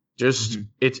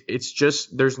it's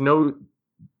just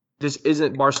this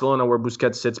isn't Barcelona where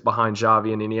Busquets sits behind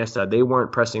Xavi and Iniesta. They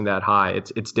weren't pressing that high.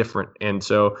 It's different. And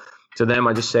so to them,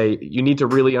 I just say you need to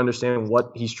really understand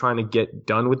what he's trying to get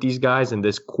done with these guys in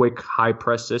this quick high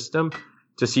press system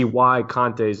to see why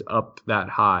Kante's up that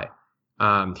high.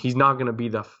 He's not going to be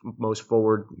the most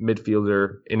forward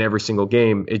midfielder in every single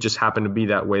game. It just happened to be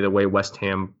that way, the way West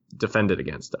Ham defended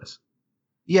against us.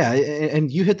 Yeah,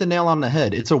 and you hit the nail on the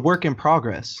head. It's a work in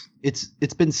progress.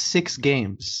 It's been 6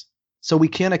 games. So we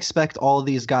can't expect all of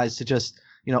these guys to just,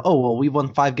 we've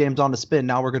won 5 games on the spin,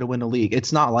 now we're going to win the league.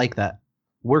 It's not like that.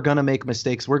 We're going to make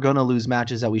mistakes. We're going to lose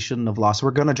matches that we shouldn't have lost. We're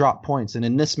going to drop points. And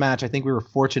in this match, I think we were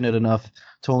fortunate enough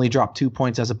to only drop 2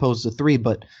 points as opposed to 3.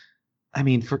 But, I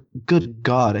mean, for good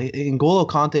God, N'Golo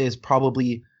Kante is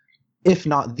probably, if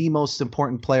not the most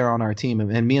important player on our team.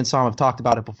 And me and Sam have talked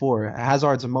about it before.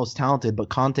 Hazard's the most talented, but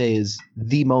Kante is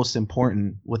the most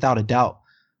important, without a doubt.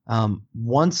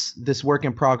 Once this work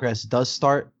in progress does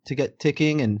start to get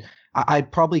ticking, and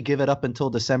I'd probably give it up until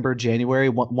December, January,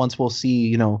 once we'll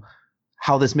see,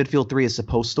 how this midfield 3 is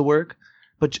supposed to work.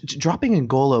 But dropping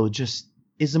N'Golo just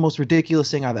is the most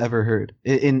ridiculous thing I've ever heard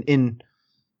in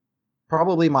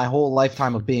probably my whole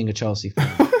lifetime of being a Chelsea fan.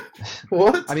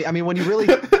 What? I mean, when you really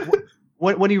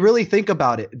think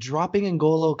about it, dropping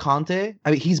N'Golo Kante,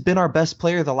 he's been our best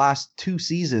player the last 2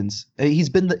 seasons. He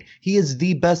is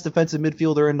the best defensive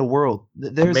midfielder in the world.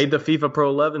 Made the FIFA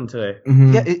Pro 11 today.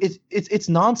 Mm-hmm. Yeah, it's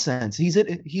nonsense.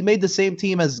 He made the same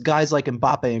team as guys like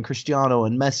Mbappe and Cristiano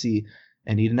and Messi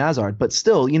and Eden Hazard, but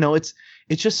still, it's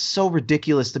just so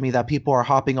ridiculous to me that people are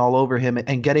hopping all over him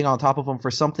and getting on top of him for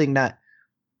something that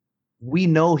we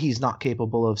know he's not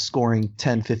capable of scoring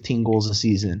 10, 15 goals a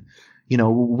season.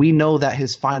 We know that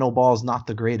his final ball is not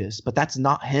the greatest, but that's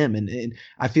not him. And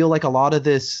I feel like a lot of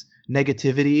this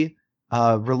negativity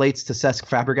relates to Cesc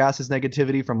Fabregas's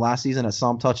negativity from last season, as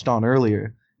Sam touched on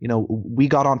earlier. We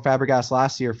got on Fabregas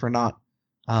last year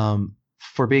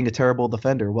for being a terrible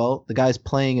defender. Well, the guy's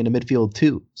playing in the midfield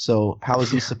too. So how is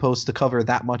he supposed to cover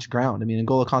that much ground? I mean,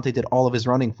 N'Golo Kante did all of his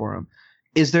running for him.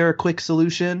 Is there a quick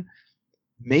solution?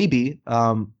 Maybe,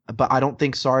 but I don't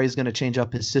think Sarri is going to change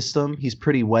up his system. He's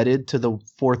pretty wedded to the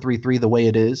 4-3-3 the way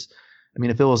it is. I mean,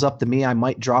 if it was up to me, I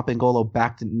might drop N'Golo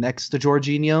back next to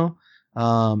Jorginho,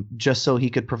 just so he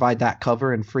could provide that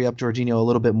cover and free up Jorginho a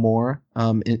little bit more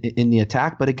in the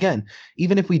attack. But again,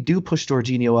 even if we do push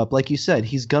Jorginho up, like you said,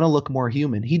 he's going to look more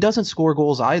human. He doesn't score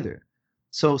goals either.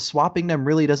 So swapping them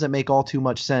really doesn't make all too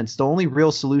much sense. The only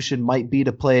real solution might be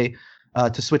to play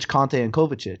to switch Kante and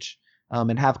Kovacic.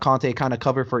 And have Kante kind of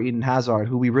cover for Eden Hazard,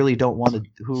 who we really don't want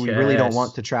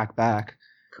to track back,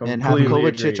 and have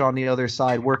Kovacic on the other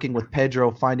side working with Pedro,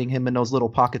 finding him in those little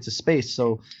pockets of space.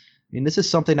 So, I mean, this is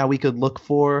something that we could look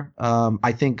for.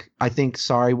 I think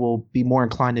Sarri will be more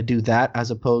inclined to do that as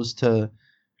opposed to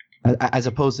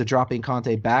dropping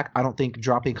Kante back. I don't think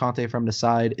dropping Kante from the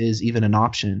side is even an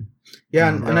option. Yeah,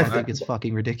 and I think it's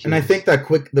fucking ridiculous. And I think that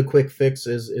the quick fix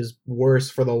is worse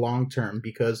for the long term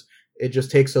because it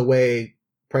just takes away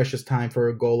precious time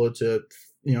for N'Golo to,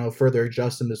 further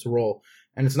adjust in this role.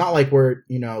 And it's not like we're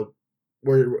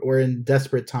in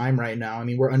desperate time right now. I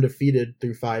mean, we're undefeated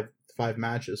through five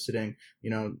matches, sitting,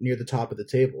 near the top of the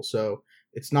table. So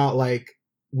it's not like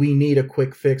we need a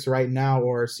quick fix right now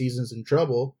or our season's in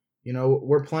trouble.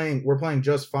 We're playing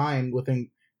just fine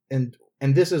and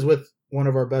this is with one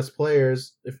of our best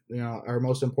players, if our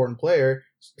most important player,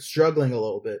 struggling a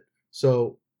little bit.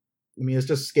 So I mean, it's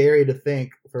just scary to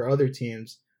think for other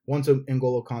teams once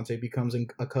N'Golo Kante becomes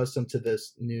accustomed to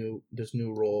this new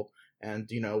role, and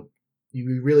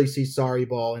you really see Sarri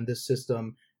ball in this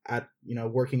system at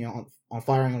working on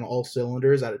firing on all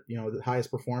cylinders at the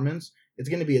highest performance. It's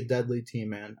going to be a deadly team,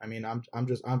 man. I mean,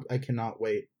 I cannot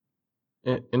wait.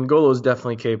 N'Golo is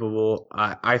definitely capable.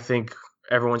 I think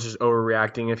everyone's just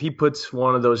overreacting. If he puts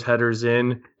one of those headers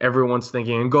in, everyone's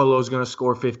thinking N'Golo's going to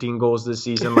score 15 goals this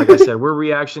season. Like I said, we're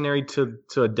reactionary to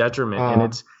a detriment. And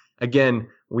it's, again,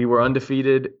 we were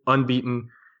undefeated, unbeaten,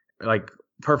 like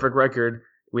perfect record.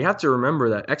 We have to remember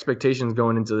that expectations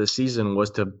going into this season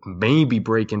was to maybe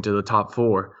break into the top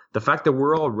four. The fact that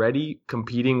we're already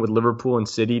competing with Liverpool and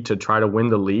City to try to win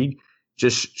the league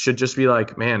should just be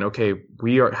like, man, okay,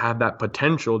 have that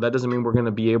potential. That doesn't mean we're going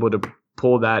to be able to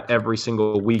pull that every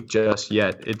single week just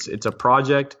yet. It's a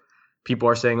project. People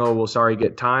are saying, oh, well, sorry,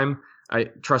 get time.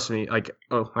 Trust me,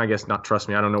 I guess not trust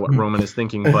me. I don't know what Roman is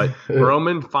thinking, but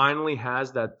Roman finally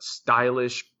has that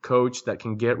stylish coach that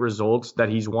can get results that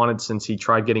he's wanted since he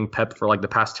tried getting Pep for like the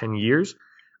past 10 years.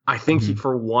 I think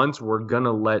for once we're going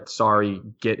to let Sarri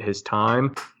get his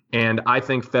time. And I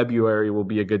think February will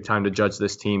be a good time to judge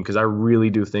this team because I really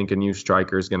do think a new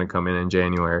striker is going to come in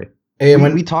January. Hey,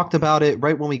 when we talked about it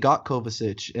right when we got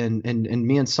Kovacic, and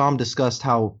me and Sam discussed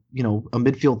how a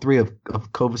midfield three of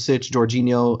Kovacic,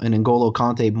 Jorginho, and N'Golo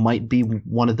Kante might be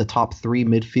one of the top three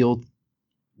midfield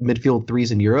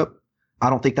threes in Europe. I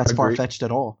don't think that's far fetched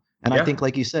at all, and I think,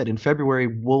 like you said, in February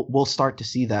we'll start to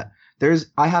see that.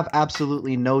 I have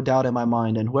absolutely no doubt in my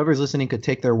mind, and whoever's listening could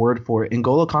take their word for it.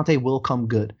 N'Golo Kante will come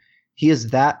good. He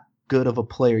is that good of a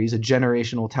player. He's a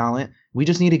generational talent. We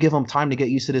just need to give him time to get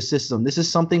used to the system. This is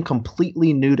something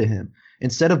completely new to him.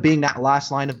 Instead of being that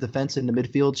last line of defense in the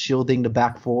midfield, shielding the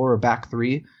back four or back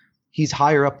three, he's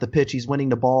higher up the pitch. He's winning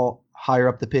the ball higher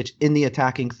up the pitch in the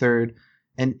attacking third.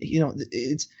 And,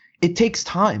 it takes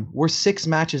time. We're 6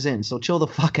 matches in, so chill the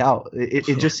fuck out.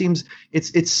 It just seems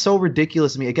it's so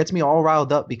ridiculous to me. It gets me all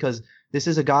riled up because this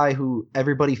is a guy who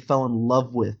everybody fell in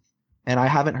love with. And I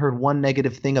haven't heard one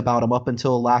negative thing about him up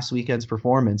until last weekend's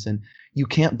performance, and you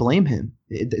can't blame him.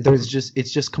 It's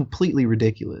just completely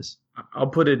ridiculous. I'll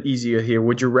put it easier here.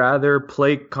 Would you rather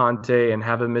play Kante and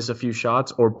have him miss a few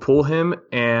shots, or pull him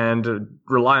and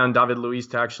rely on David Luiz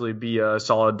to actually be a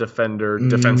solid defender?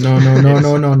 No.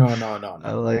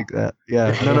 I like that.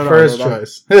 Yeah, no. First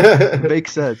choice. It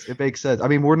makes sense. It makes sense. I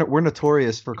mean, we're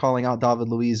notorious for calling out David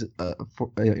Luiz,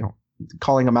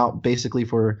 calling him out basically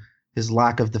for his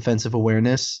lack of defensive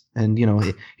awareness, and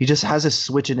he just has a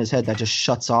switch in his head that just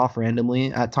shuts off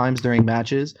randomly at times during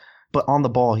matches. But on the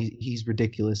ball, he's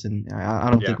ridiculous, and I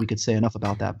don't think we could say enough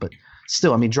about that. But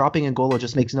still, I mean, dropping N'Golo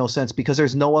just makes no sense because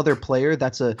there's no other player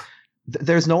that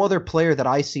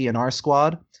I see in our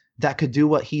squad that could do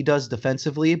what he does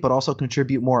defensively, but also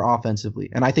contribute more offensively.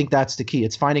 And I think that's the key.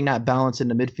 It's finding that balance in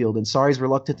the midfield. And Sarri's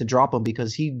reluctant to drop him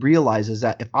because he realizes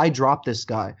that if I drop this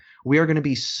guy, we are going to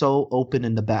be so open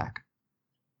in the back.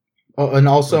 Oh, and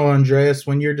also, Andreas,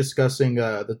 when you're discussing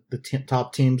the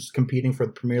top teams competing for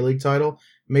the Premier League title,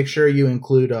 make sure you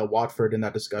include Watford in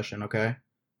that discussion, okay?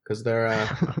 Because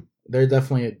they're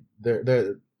definitely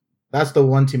That's the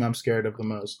one team I'm scared of the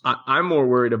most. I'm more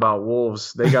worried about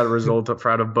Wolves. They got a result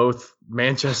out of both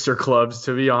Manchester clubs,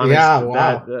 to be honest. Yeah,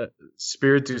 wow. That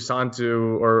Spiritu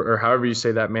Santo, or however you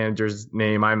say that manager's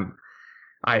name,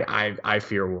 I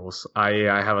fear Wolves. I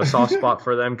have a soft spot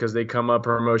for them because they come up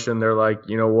promotion. They're like,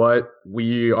 you know what?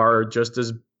 We are just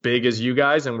as big as you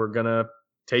guys, and we're gonna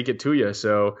take it to you.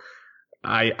 So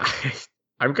I'm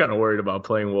kind of worried about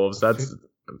playing Wolves. That's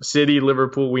City,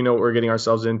 Liverpool. We know what we're getting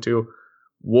ourselves into.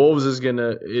 Wolves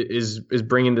is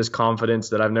bringing this confidence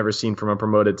that I've never seen from a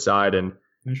promoted side, and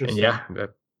yeah.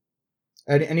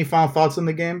 Any final thoughts on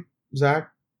the game, Zach?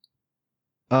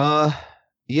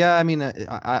 Yeah, I mean,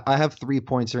 I have 3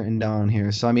 points written down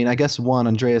here. So I mean, I guess one,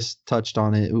 Andreas touched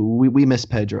on it. We miss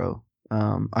Pedro.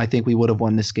 I think we would have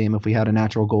won this game if we had a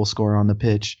natural goal scorer on the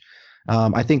pitch.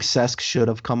 I think Cesc should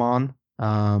have come on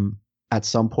at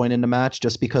some point in the match,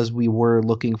 just because we were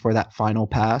looking for that final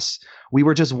pass. We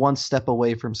were just one step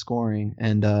away from scoring,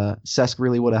 and Cesc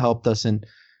really would have helped us. And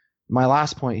my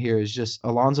last point here is just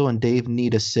Alonso and Dave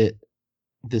need to sit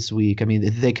this week. I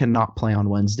mean, they cannot play on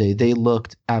Wednesday. They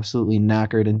looked absolutely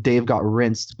knackered, and Dave got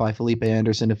rinsed by Felipe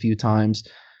Anderson a few times.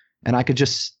 And I could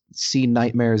just see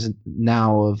nightmares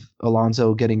now of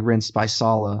Alonso getting rinsed by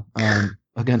Salah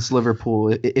against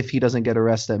Liverpool if he doesn't get a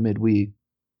rest at midweek.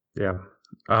 Yeah.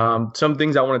 Some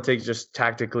things I want to take just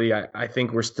tactically. I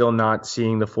think we're still not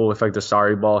seeing the full effect of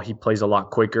Sarri ball. He plays a lot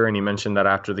quicker, and he mentioned that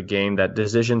after the game that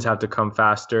decisions have to come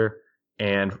faster,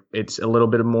 and it's a little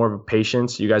bit more of a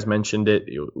patience. You guys mentioned it.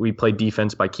 We play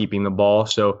defense by keeping the ball.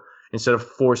 So instead of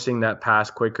forcing that pass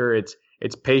quicker, it's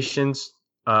patience,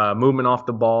 movement off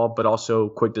the ball, but also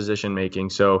quick decision making.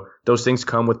 So those things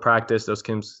come with practice. Those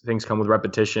things come with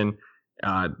repetition.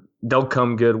 They'll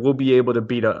come good. We'll be able to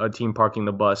beat a team parking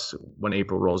the bus when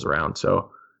April rolls around.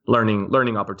 So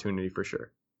learning opportunity for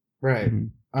sure. Right.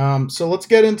 So let's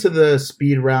get into the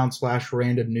speed round /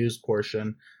 random news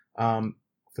portion.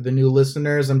 For the new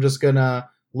listeners, I'm just going to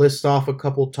list off a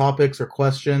couple topics or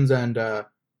questions, and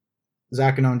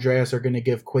Zach and Andreas are going to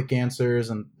give quick answers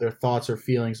and their thoughts or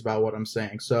feelings about what I'm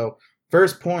saying. So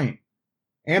first point,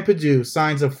 Ampadu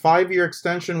signs a 5-year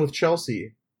extension with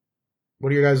Chelsea.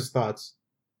 What are your guys' thoughts?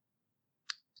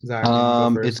 Zach,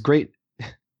 it's great.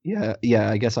 Yeah,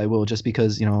 I guess I will, just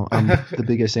because, I'm the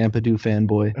biggest Ampadu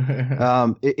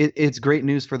fanboy. It's great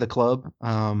news for the club.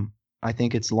 I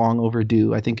think it's long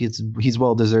overdue. I think he's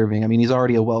well deserving. I mean, he's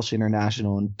already a Welsh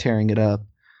international and tearing it up.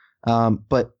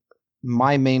 But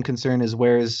my main concern is,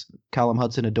 where's Callum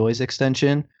Hudson-Odoi's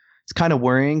extension? It's kind of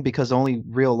worrying because the only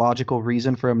real logical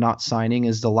reason for him not signing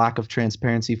is the lack of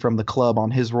transparency from the club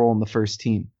on his role in the first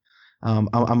team.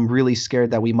 I'm really scared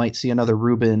that we might see another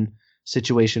Ruben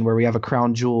situation where we have a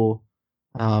crown jewel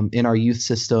in our youth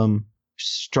system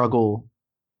struggle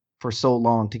for so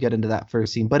long to get into that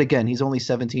first team. But again, he's only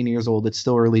 17 years old. It's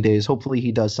still early days. Hopefully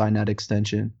he does sign that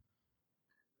extension.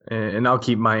 And I'll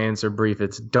keep my answer brief.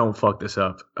 It's don't fuck this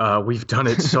up. We've done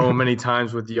it so many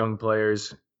times with young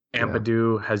players.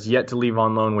 Ampadu has yet to leave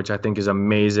on loan, which I think is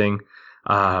amazing.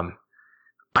 I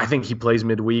think he plays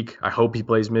midweek. I hope he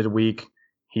plays midweek.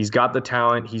 He's got the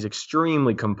talent. He's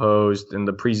extremely composed, and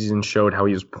the preseason showed how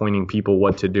he was pointing people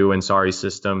what to do in Sarri's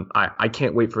system. I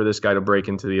can't wait for this guy to break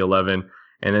into the 11.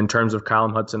 And in terms of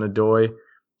Callum Hudson-Odoi,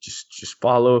 just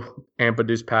follow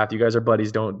Ampadu's path. You guys are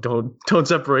buddies. Don't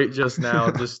separate just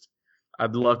now.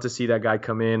 I'd love to see that guy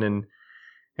come in,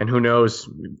 and who knows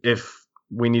if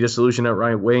we need a solution at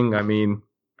right wing. I mean,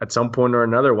 at some point or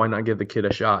another, why not give the kid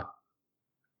a shot?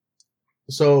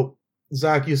 So,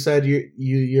 Zach, you said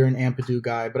you're an Ampadu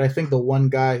guy, but I think the one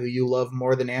guy who you love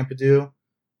more than Ampadu,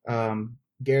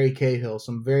 Gary Cahill.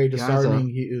 Some very disheartening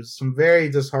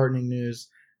news.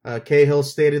 Cahill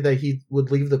stated that he would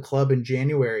leave the club in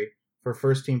January for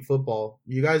first team football.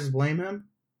 You guys blame him?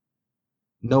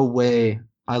 No way.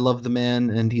 I love the man,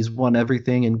 and he's won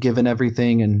everything and given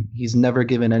everything, and he's never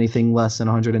given anything less than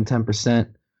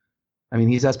 110%. I mean,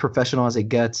 he's as professional as it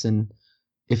gets, and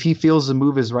if he feels the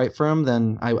move is right for him,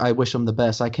 then I wish him the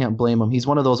best. I can't blame him. He's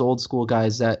one of those old school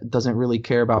guys that doesn't really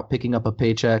care about picking up a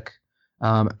paycheck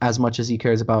as much as he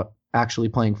cares about actually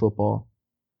playing football.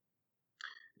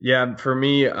 Yeah, for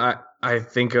me, I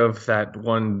think of that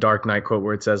one Dark Knight quote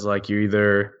where it says, like, you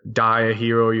either die a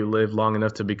hero or you live long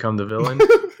enough to become the villain.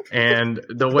 And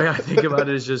the way I think about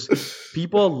it is just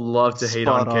people love to hate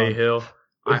on Cahill.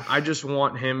 I just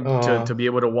want him to be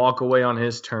able to walk away on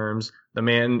his terms. The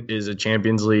man is a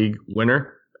Champions League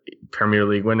winner, Premier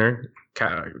League winner,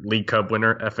 League Cup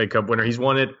winner, FA Cup winner. He's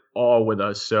won it all with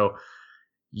us. So,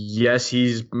 yes,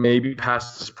 he's maybe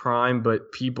past his prime,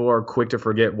 but people are quick to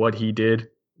forget what he did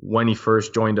when he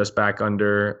first joined us back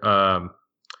under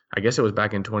I guess it was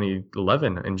back in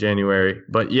 2011 in January.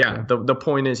 But yeah, the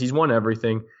point is he's won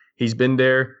everything. He's been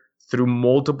there through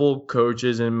multiple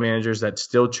coaches and managers that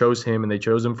still chose him, and they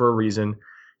chose him for a reason.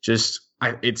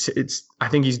 I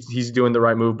think he's doing the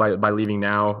right move by leaving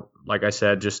now. Like I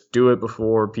said, just do it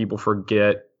before people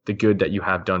forget the good that you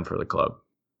have done for the club.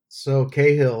 So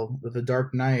Cahill with the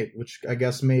Dark Knight, which I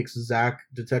guess makes Zach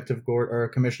Detective Gordon or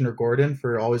Commissioner Gordon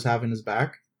for always having his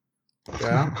back.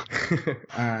 Yeah,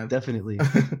 definitely.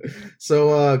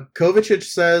 So Kovacic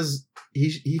says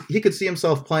he could see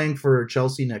himself playing for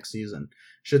Chelsea next season.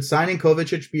 Should signing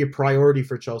Kovacic be a priority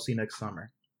for Chelsea next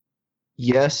summer?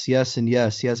 Yes, yes, and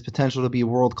yes. He has potential to be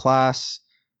world class.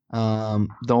 The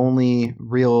only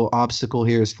real obstacle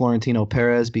here is Florentino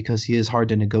Perez because he is hard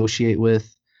to negotiate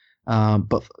with.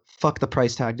 But fuck the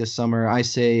price tag this summer. I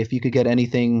say if you could get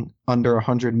anything under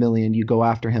 100 million, you go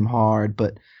after him hard.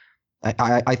 But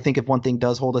I think if one thing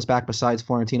does hold us back besides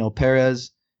Florentino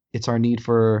Perez, it's our need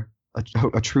for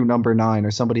a true number 9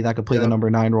 or somebody that could play the number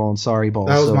 9 role in Sarri ball.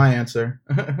 That was my answer.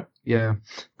 Yeah.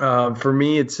 For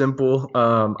me, it's simple.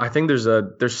 I think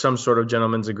there's some sort of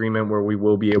gentleman's agreement where we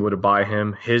will be able to buy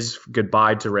him. His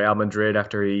goodbye to Real Madrid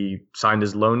after he signed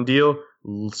his loan deal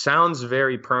sounds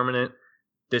very permanent.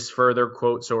 This further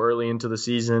quote so early into the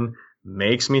season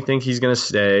makes me think he's going to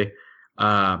stay.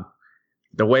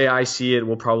 The way I see it,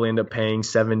 we'll probably end up paying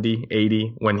 70,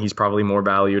 80 when he's probably more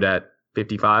valued at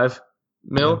 55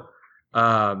 mil.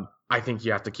 I think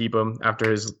you have to keep him after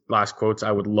his last quotes.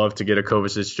 I would love to get a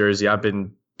Kovacic jersey. I've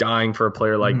been dying for a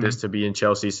player like this to be in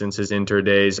Chelsea since his Inter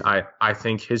days. I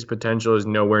think his potential is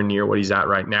nowhere near what he's at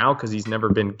right now because he's never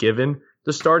been given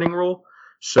the starting role.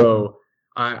 So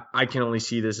I can only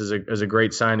see this as a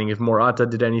great signing. If Morata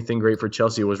did anything great for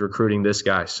Chelsea, it was recruiting this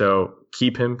guy. So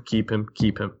keep him.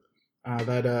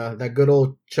 That good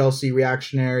old Chelsea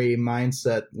reactionary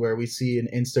mindset where we see an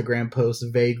Instagram post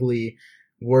vaguely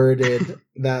worded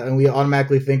that, and we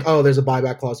automatically think, oh, there's a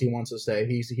buyback clause. He wants to stay.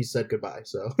 He said goodbye.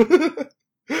 So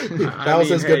that was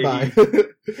his goodbye.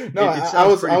 No, I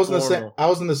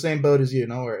was in the same boat as you.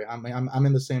 Don't worry, I'm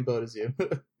in the same boat as you.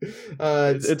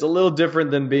 It's a little different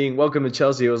than being welcome to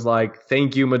Chelsea. It was like,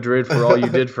 thank you, Madrid, for all you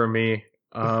did for me.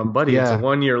 Buddy, it's a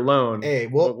 1-year loan. Hey,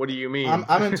 well, what do you mean?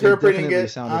 I'm interpreting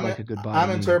it. Like a goodbye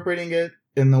I'm interpreting it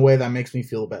in the way that makes me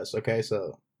feel best. Okay,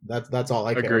 so that's all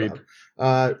I care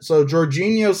about. So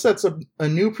Jorginho sets a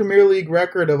new Premier League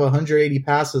record of 180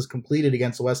 passes completed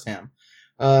against West Ham.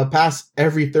 Pass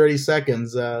every 30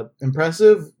 seconds.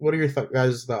 Impressive. What are your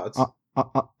guys' thoughts?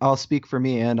 I'll speak for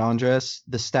me and Andres.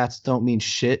 The stats don't mean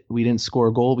shit. We didn't score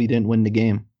a goal. We didn't win the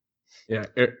game. Yeah,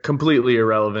 completely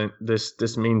irrelevant.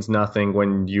 This means nothing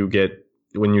when you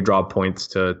draw points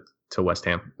to West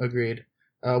Ham. Agreed.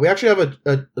 We actually have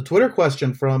a Twitter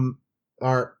question from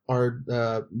our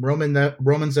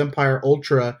Romans Empire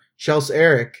Ultra Chelsea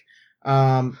Eric.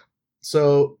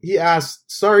 So he asked,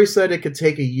 Sarri said it could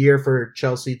take a year for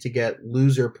Chelsea to get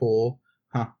loser pool,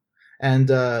 and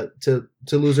to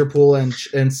loser pool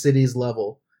and City's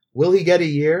level. Will he get a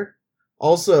year?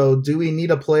 Also, do we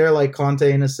need a player like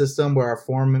Kante in a system where our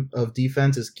form of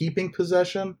defense is keeping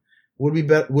possession? Would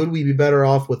we be better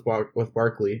off with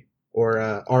Barkley or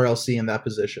RLC in that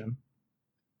position?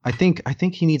 I think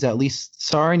he needs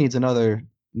Sarri needs another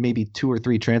maybe 2 or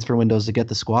 3 transfer windows to get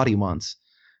the squad he wants.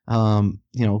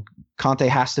 Kante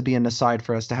has to be in the side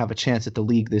for us to have a chance at the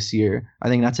league this year. I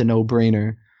think that's a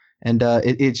no-brainer. And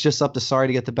it's just up to Sarri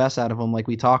to get the best out of him like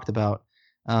we talked about.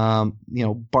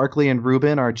 Barkley and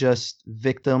Ruben are just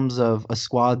victims of a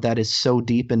squad that is so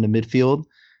deep in the midfield.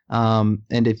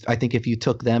 And I think if you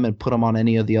took them and put them on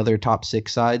any of the other top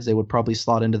 6 sides, they would probably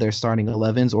slot into their starting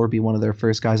 11s or be one of their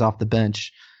first guys off the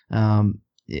bench.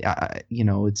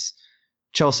 It's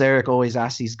Chelsea Eric always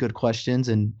asks these good questions,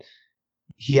 and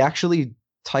he actually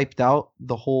typed out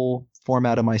the whole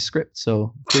format of my script.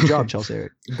 So good job, Chelsea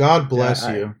Eric. God bless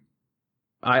you.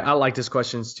 I like his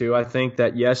questions too. I think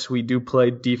that, yes, we do play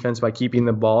defense by keeping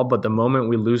the ball, but the moment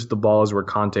we lose the ball is where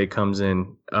Kante comes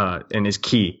in and is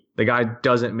key. The guy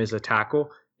doesn't miss a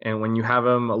tackle. And when you have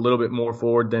him a little bit more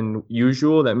forward than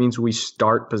usual, that means we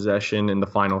start possession in the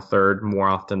final third more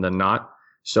often than not.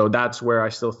 So that's where I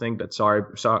still think that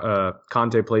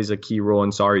Kante plays a key role in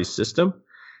Sarri's system.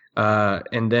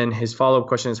 And then his follow-up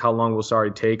question is, how long will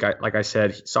Sarri take? Like I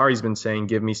said, Sarri's been saying,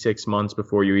 give me 6 months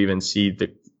before you even see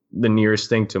the nearest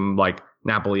thing to like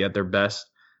Napoli at their best.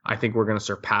 I think we're going to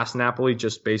surpass Napoli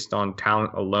just based on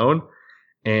talent alone.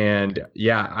 And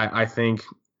yeah, I think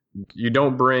you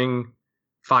don't bring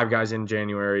 5 guys in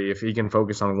January if he can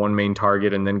focus on one main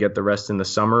target and then get the rest in the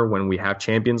summer when we have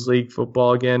Champions League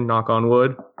football again, knock on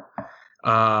wood.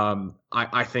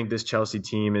 I think this Chelsea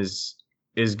team is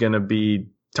going to be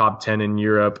top 10 in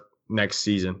Europe next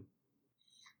season.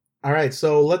 All right,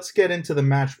 so let's get into the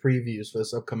match previews for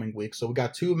this upcoming week. So we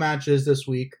got 2 matches this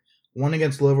week, one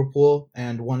against Liverpool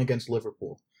and one against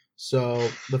Liverpool. So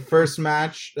the first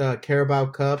match, Carabao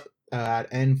Cup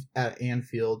at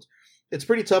Anfield. It's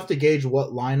pretty tough to gauge what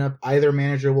lineup either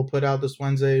manager will put out this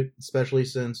Wednesday, especially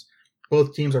since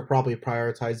both teams are probably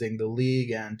prioritizing the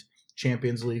league and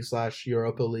Champions League /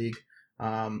 Europa League.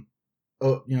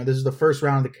 This is the first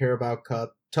round of the Carabao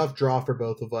Cup. Tough draw for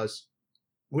both of us.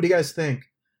 What do you guys think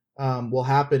will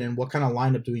happen, and what kind of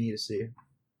lineup do we need to see?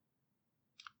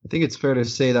 I think it's fair to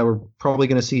say that we're probably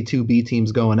going to see 2 B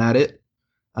teams going at it.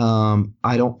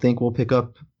 I don't think we'll pick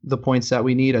up the points that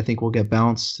we need. I think we'll get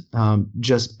bounced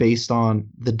just based on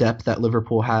the depth that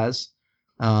Liverpool has.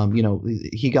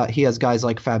 He has guys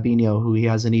like Fabinho, who he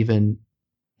hasn't even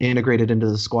integrated into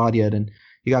the squad yet, and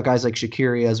you got guys like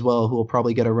Shaqiri as well, who will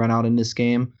probably get a run out in this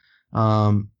game.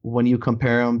 When you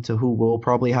compare them to who we'll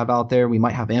probably have out there, we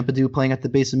might have Ampadu playing at the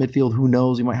base of midfield. Who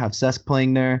knows? We might have Cesc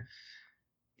playing there.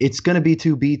 It's going to be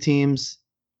 2 B teams.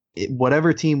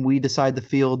 Whatever team we decide to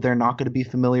field, they're not going to be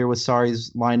familiar with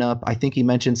Sarri's lineup. I think he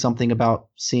mentioned something about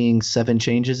seeing 7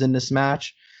 changes in this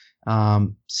match.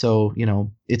 So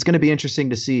it's going to be interesting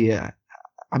to see.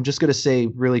 I'm just going to say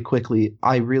really quickly,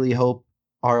 I really hope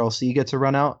RLC gets a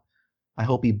run out. I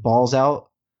hope he balls out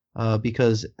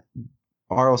because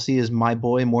RLC is my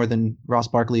boy more than Ross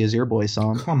Barkley is your boy,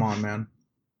 Sam. Come on, man.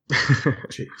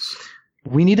 Jeez.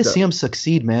 We need to see him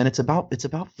succeed, man. It's about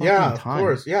fucking time. Of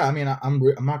course. Yeah, I mean, I'm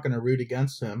not going to root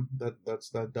against him.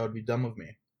 That would be dumb of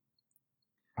me.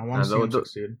 I want to see him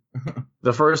succeed.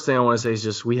 The first thing I want to say is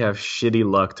just we have shitty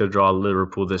luck to draw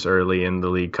Liverpool this early in the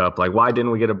League Cup. Like, why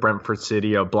didn't we get a Brentford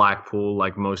City, a Blackpool,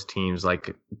 like most teams?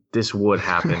 Like, this would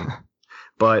happen.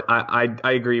 But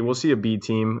I agree. We'll see a B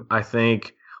team. I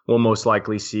think we'll most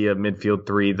likely see a midfield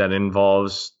 3 that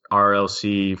involves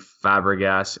RLC,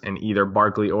 Fabregas, and either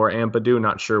Barkley or Ampadu.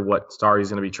 Not sure what Sarri's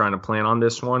going to be trying to plan on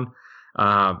this one.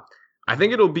 I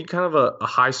think it'll be kind of a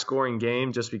high-scoring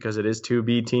game just because it is 2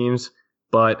 B teams.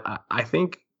 But I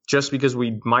think just because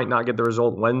we might not get the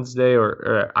result Wednesday,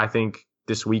 or I think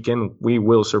this weekend, we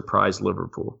will surprise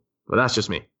Liverpool. But that's just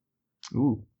me.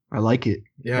 Ooh, I like it.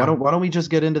 Yeah. Why don't we just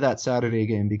get into that Saturday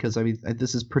game? Because I mean,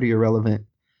 this is pretty irrelevant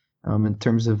in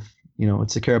terms of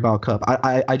it's the Carabao Cup.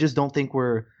 I just don't think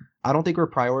we're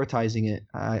prioritizing it.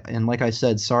 And like I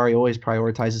said, Sarri always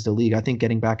prioritizes the league. I think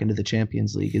getting back into the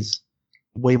Champions League is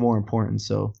way more important.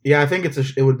 So yeah, I think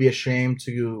it would be a shame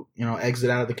to exit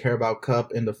out of the Carabao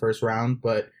Cup in the first round,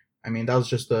 but I mean that was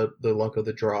just the luck of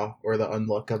the draw, or the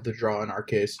unluck of the draw in our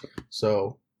case.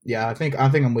 So yeah, I think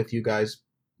I'm with you guys,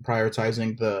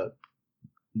 prioritizing the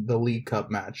League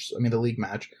Cup match. I mean the league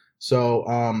match.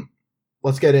 So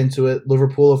let's get into it.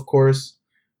 Liverpool, of course,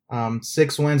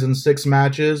 6 wins in 6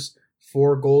 matches.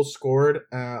 4 goals scored.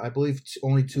 I believe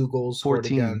only 2 goals scored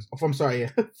 14. against. Oh, I'm sorry.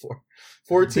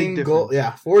 14 goals.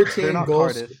 Yeah, 14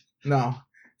 goals. Cardiff. No,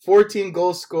 14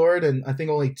 goals scored, and I think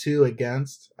only 2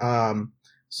 against.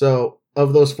 So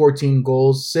of those 14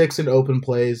 goals, 6 in open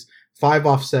plays, 5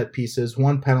 off set pieces,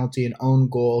 1 penalty, an own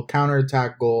goal,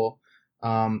 counterattack goal.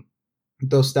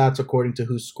 Those stats according to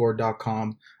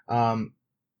WhoScored.com.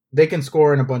 They can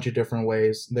score in a bunch of different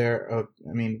ways.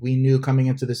 We knew coming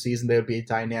into the season they would be a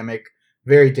dynamic,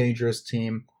 very dangerous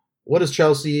team. What does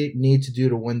Chelsea need to do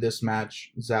to win this match?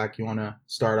 Zach, you want to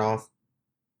start off?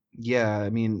 Yeah,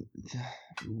 I mean,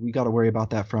 we got to worry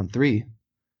about that front 3.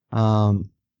 Salah,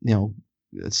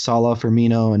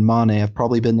 Firmino, and Mane have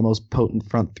probably been the most potent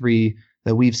front 3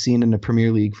 that we've seen in the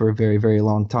Premier League for a very, very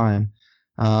long time.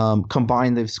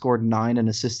 Combined, they've scored 9 and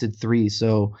assisted 3.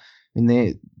 So,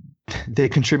 they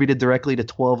contributed directly to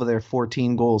 12 of their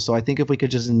 14 goals. So I think if we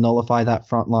could just nullify that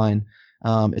front line,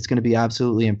 it's going to be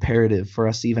absolutely imperative for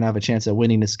us to even have a chance at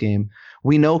winning this game.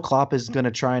 We know Klopp is going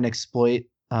to try and exploit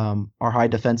our high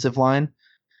defensive line.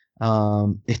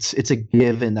 It's a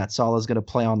given that Salah is going to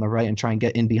play on the right and try and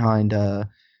get in behind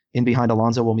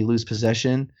Alonso when we lose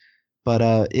possession.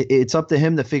 But it's up to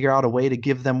him to figure out a way to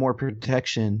give them more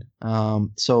protection.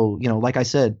 So, like I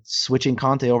said, switching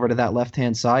Kante over to that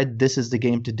left-hand side, this is the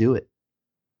game to do it.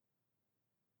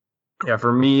 Yeah,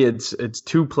 for me, it's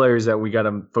 2 players that we got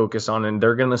to focus on, and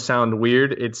they're going to sound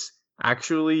weird. It's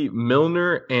actually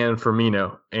Milner and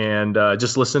Firmino. And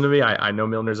just listen to me. I know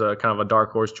Milner's a kind of a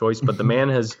dark horse choice, but the man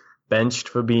has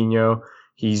benched Fabinho.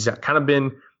 He's kind of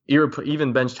been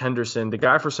even benched Henderson. The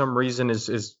guy, for some reason,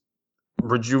 is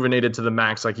rejuvenated to the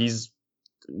max. Like he's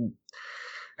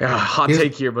hot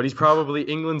take here, but he's probably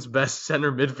England's best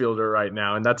center midfielder right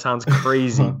now, and that sounds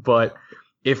crazy. But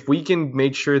if we can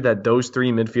make sure that those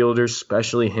 3 midfielders,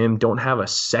 especially him, don't have a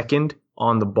second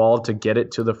on the ball to get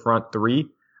it to the front three.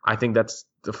 I think that's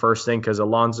the first thing because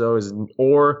Alonso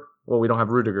we don't have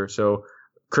Rudiger. So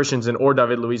Christensen or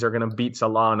David Luiz are going to beat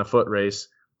Salah in a foot race.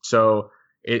 So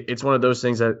it's one of those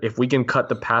things that if we can cut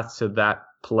the path to that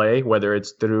play, whether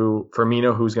it's through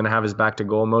Firmino, who's going to have his back to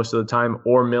goal most of the time,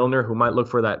 or Milner, who might look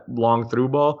for that long through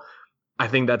ball, I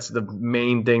think that's the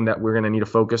main thing that we're going to need to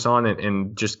focus on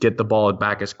and just get the ball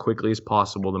back as quickly as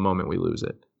possible the moment we lose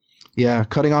it. Yeah,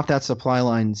 cutting off that supply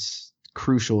line's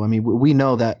crucial. I mean, we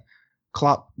know that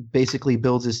Klopp basically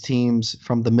builds his teams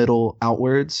from the middle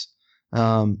outwards.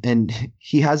 And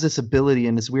he has this ability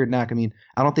and this weird knack. I mean,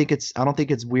 I don't think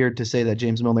it's weird to say that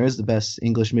James Milner is the best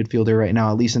English midfielder right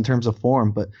now, at least in terms of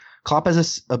form. But Klopp has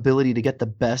this ability to get the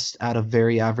best out of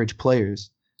very average players,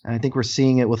 and I think we're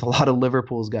seeing it with a lot of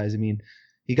Liverpool's guys. I mean,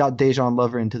 he got Dejan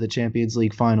Lovren to the Champions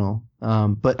League final,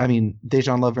 but I mean,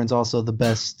 Dejan Lovren's also the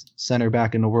best center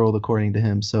back in the world according to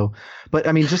him. So, but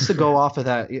I mean, just to go off of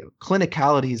that,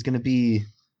 clinicality is going to be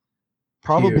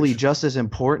probably Huge. just as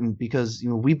important because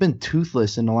we've been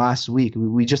toothless in the last week.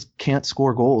 We just can't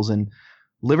score goals, and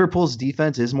Liverpool's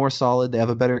defense is more solid. They have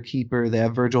a better keeper. They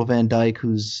have Virgil van Dijk,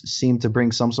 who's seemed to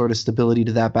bring some sort of stability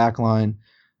to that back line.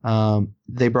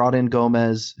 They brought in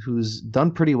Gomez, who's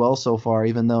done pretty well so far,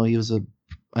 even though he was an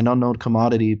unknown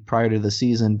commodity prior to the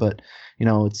season. But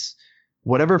it's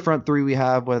whatever front three we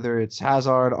have, whether it's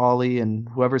Hazard, Ollie, and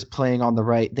whoever's playing on the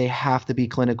right, they have to be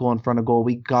clinical in front of goal.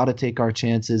 We got to take our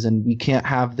chances, and we can't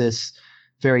have this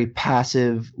very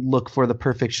passive look for the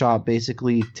perfect shot,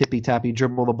 basically tippy-tappy,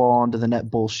 dribble the ball onto the net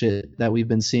bullshit that we've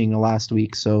been seeing the last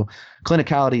week. So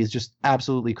clinicality is just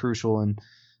absolutely crucial, and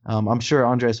I'm sure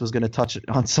Andres was going to touch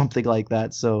on something like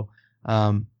that. So,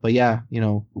 but yeah,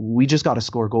 we just got to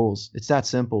score goals. It's that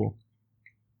simple.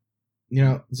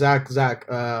 Zach,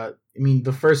 I mean,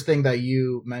 the first thing that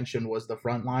you mentioned was the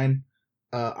front line.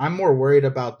 I'm more worried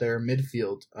about their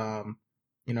midfield.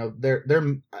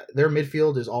 Their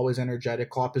midfield is always energetic.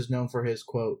 Klopp is known for his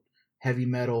quote heavy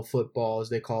metal football, as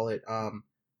they call it.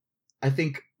 I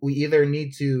think we either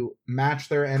need to match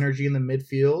their energy in the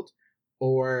midfield,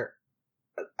 or,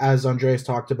 as Andreas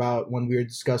talked about when we were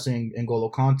discussing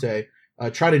N'Golo Kante,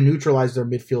 try to neutralize their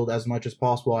midfield as much as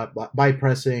possible by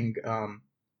pressing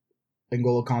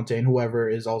N'Golo Kante and whoever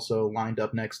is also lined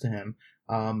up next to him.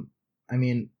 I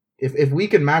mean, if we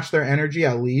can match their energy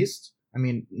at least, I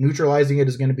mean, neutralizing it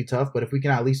is going to be tough, but if we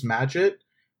can at least match it,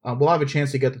 we'll have a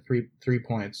chance to get the three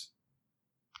points.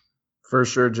 For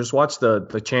sure. Just watch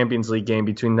the Champions League game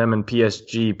between them and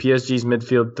PSG. PSG's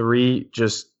midfield three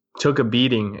just took a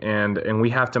beating, and we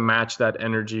have to match that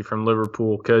energy from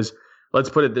Liverpool because let's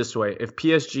put it this way. If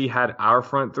PSG had our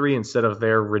front three instead of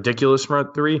their ridiculous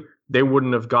front three, they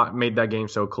wouldn't have made that game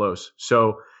so close.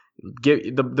 So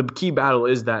the key battle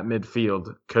is that midfield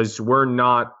because we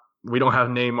don't have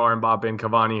Neymar, Mbappe, and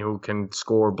Cavani who can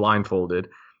score blindfolded.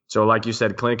 So like you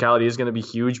said, clinicality is going to be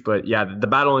huge. But yeah, the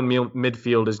battle in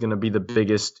midfield is going to be the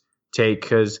biggest take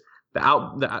because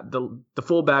the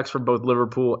fullbacks for both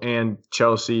Liverpool and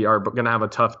Chelsea are going to have a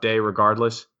tough day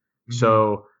regardless. Mm-hmm.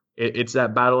 So it's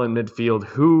that battle in midfield.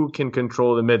 Who can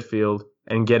control the midfield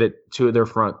and get it to their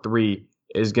front three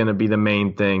is going to be the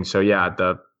main thing. So yeah,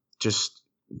 just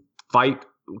fight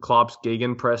Klopp's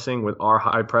gegen pressing with our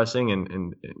high pressing,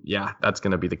 and yeah, that's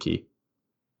going to be the key.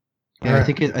 Yeah, I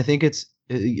think it's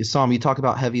Sam. You talk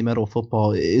about heavy metal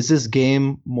football. Is this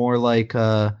game more like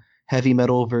heavy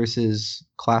metal versus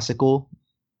classical?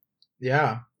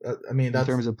 Yeah, I mean that's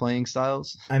in terms of playing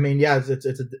styles. I mean, yeah, it's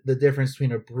the difference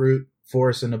between a brute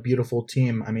force and a beautiful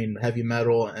team. I mean, heavy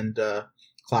metal and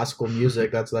classical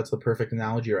music. That's the perfect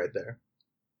analogy right there.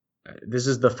 This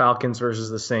is the Falcons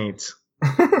versus the Saints.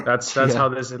 That's how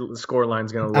this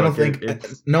scoreline's going to look. I don't think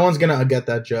no one's going to get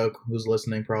that joke who's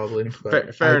listening probably.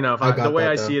 But fair enough. The way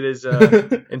I see it is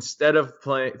instead of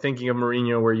thinking of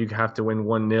Mourinho where you have to win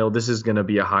 1-0, this is going to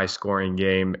be a high-scoring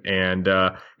game, and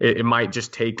it might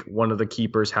just take one of the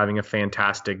keepers having a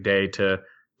fantastic day to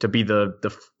be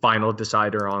the final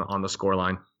decider on the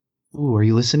scoreline. Ooh, are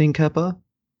you listening, Kepa?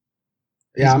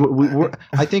 Yeah,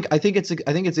 I think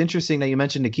it's interesting that you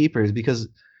mentioned the keepers because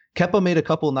Kepa made a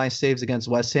couple nice saves against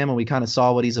West Ham, and we kind of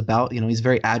saw what he's about. He's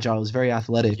very agile, he's very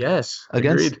athletic. Yes,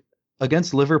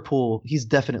 against Liverpool, he's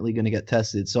definitely going to get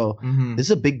tested. So This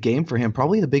is a big game for him,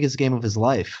 probably the biggest game of his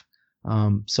life.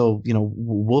 So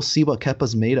we'll see what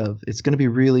Kepa's made of. It's going to be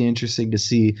really interesting to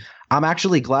see. I'm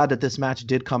actually glad that this match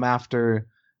did come after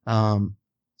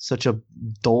such a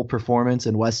dull performance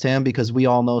in West Ham because we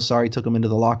all know Sarri took them into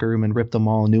the locker room and ripped them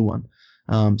all a new one.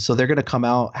 So they're going to come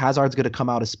out. Hazard's going to come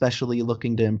out especially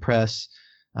looking to impress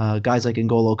guys like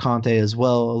N'Golo Kante as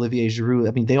well, Olivier Giroud.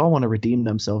 I mean, they all want to redeem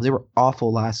themselves. They were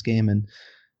awful last game, and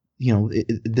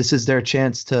this is their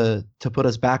chance to put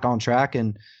us back on track.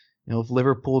 And if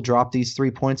Liverpool drop these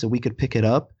 3 points and we could pick it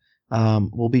up,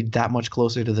 we'll be that much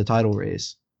closer to the title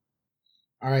race.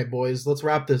 All right, boys, let's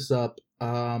wrap this up.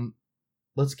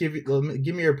 Give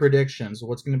me your predictions.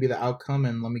 What's going to be the outcome,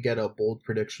 and let me get a bold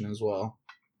prediction as well.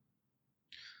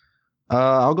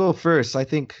 I'll go first. I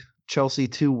think Chelsea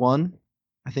 2-1.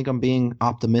 I think I'm being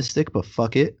optimistic, but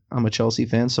fuck it. I'm a Chelsea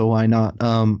fan, so why not?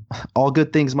 All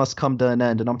good things must come to an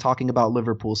end, and I'm talking about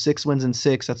Liverpool. 6 wins in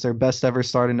 6. That's their best ever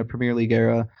start in the Premier League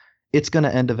era. It's going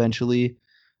to end eventually.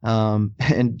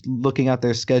 And looking at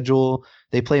their schedule,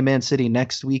 they play Man City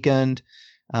next weekend.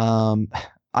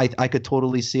 I could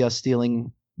totally see us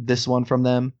stealing this one from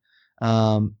them.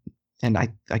 And I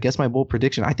guess my bold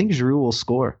prediction, I think Giroud will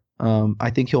score.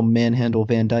 I think he'll manhandle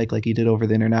Van Dijk like he did over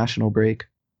the international break.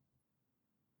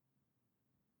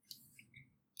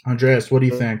 Andreas, what do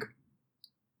you think?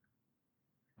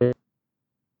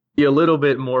 Be a little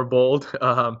bit more bold.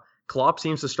 Klopp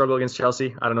seems to struggle against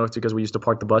Chelsea. I don't know if it's because we used to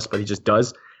park the bus, but he just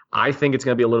does. I think it's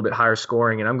going to be a little bit higher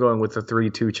scoring, and I'm going with a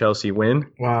 3-2 Chelsea win.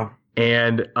 Wow.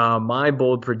 And my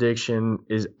bold prediction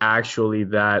is actually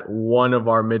that one of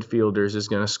our midfielders is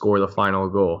going to score the final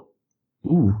goal.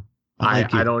 Ooh. I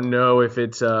don't know if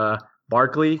it's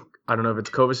Barkley. I don't know if it's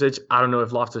Kovacic. I don't know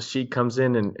if Loftus-Cheek comes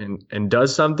in and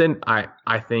does something.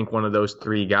 I think one of those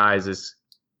three guys is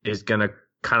going to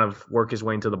kind of work his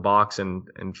way into the box and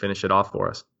finish it off for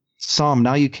us. Sam,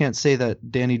 now you can't say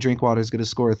that Danny Drinkwater is going to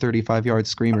score a 35-yard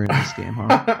screamer in this game,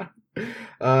 huh?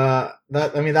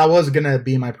 That was gonna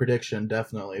be my prediction,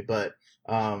 definitely. But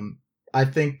I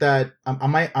think that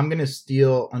I'm gonna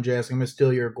steal, Andreas. I'm gonna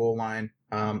steal your goal line.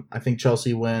 I think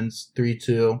Chelsea wins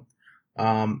 3-2.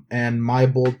 And my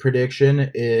bold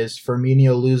prediction is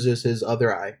Firmino loses his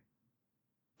other eye.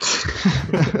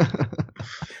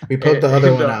 We poked the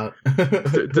other one out.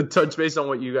 To touch base on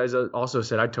what you guys also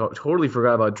said, I totally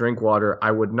forgot about Drinkwater.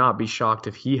 I would not be shocked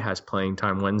if he has playing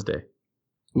time Wednesday.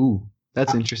 Ooh,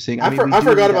 that's interesting. I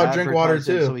forgot about Drinkwater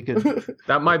too. So we could...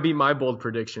 That might be my bold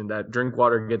prediction, that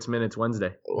Drinkwater gets minutes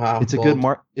Wednesday. Wow, it's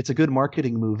a good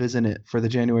marketing move, isn't it, for the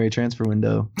January transfer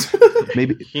window?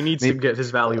 Maybe he needs to get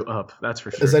his value up. That's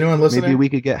for sure. Is anyone listening? Maybe we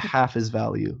could get half his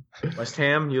value. West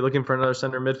Ham, you looking for another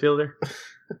center midfielder?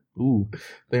 Ooh,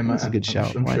 that's a good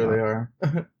shout. I'm sure they are.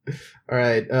 All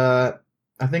right,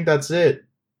 I think that's it.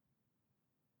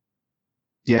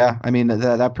 Yeah, I mean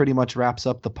that pretty much wraps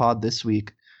up the pod this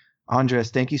week.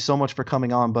 Andres, thank you so much for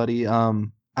coming on, buddy. I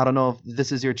don't know if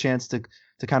this is your chance to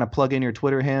kind of plug in your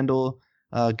Twitter handle,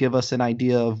 give us an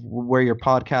idea of where your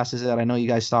podcast is at. I know you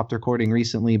guys stopped recording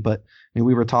recently, but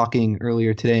we were talking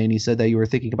earlier today, and you said that you were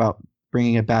thinking about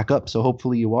bringing it back up. So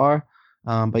hopefully you are.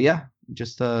 But yeah,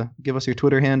 just give us your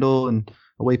Twitter handle and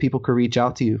a way people could reach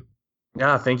out to you.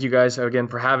 Yeah, thank you guys again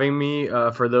for having me.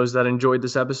 For those that enjoyed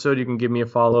this episode, you can give me a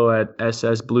follow at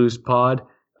SS Blues Pod.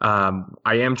 I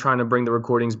am trying to bring the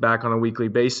recordings back on a weekly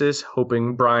basis,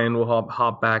 hoping Brian will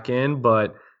hop back in.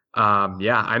 But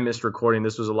yeah, I missed recording.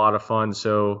 This was a lot of fun.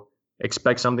 So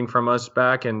expect something from us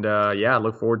back. And yeah,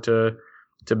 look forward to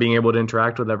being able to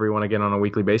interact with everyone again on a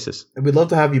weekly basis. And we'd love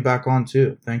to have you back on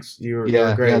too. Thanks. You were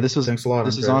great. Yeah, thanks a lot.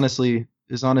 This is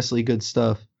honestly good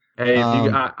stuff. Hey,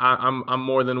 I'm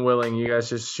more than willing. You guys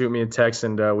just shoot me a text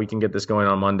and we can get this going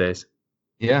on Mondays.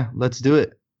 Yeah, let's do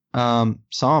it.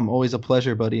 Sam, always a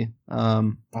pleasure, buddy.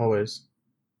 Always.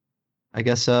 I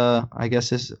guess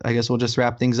we'll just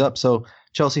wrap things up. So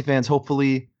Chelsea fans,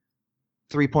 hopefully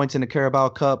 3 points in the Carabao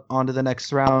Cup, on to the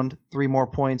next round, 3 more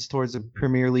points towards the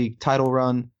Premier League title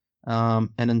run. And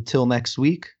until next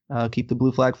week, keep the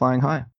blue flag flying high.